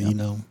business.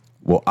 Yeah,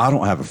 Well, I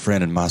don't have a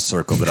friend in my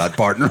circle that I'd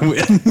partner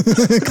with,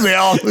 They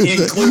all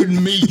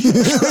including me.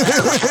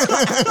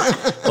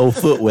 Oh,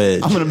 foot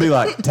wedge. I'm going to be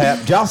like, Tap,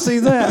 did y'all see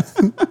that?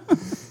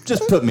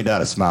 Just put me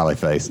down a smiley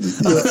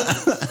face.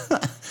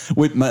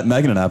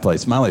 Megan and I play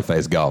smiley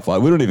face golf.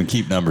 Like, we don't even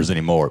keep numbers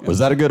anymore. Was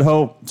that a good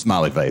hole?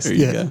 Smiley face.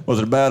 Yeah. Was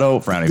it a bad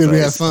hole? Frowny Did face. we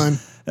have fun?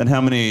 And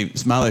how many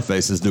smiley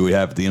faces do we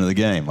have at the end of the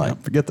game?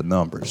 Like, forget the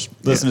numbers.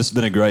 Listen, it's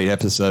been a great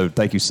episode.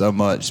 Thank you so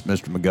much,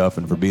 Mr.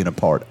 McGuffin, for being a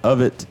part of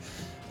it.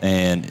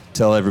 And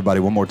tell everybody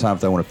one more time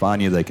if they want to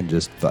find you, they can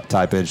just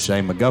type in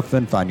Shane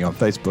McGuffin, find you on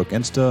Facebook,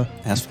 Insta.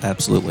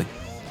 Absolutely.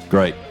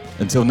 Great.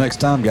 Until next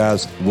time,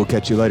 guys, we'll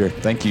catch you later.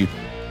 Thank you.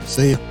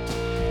 See you.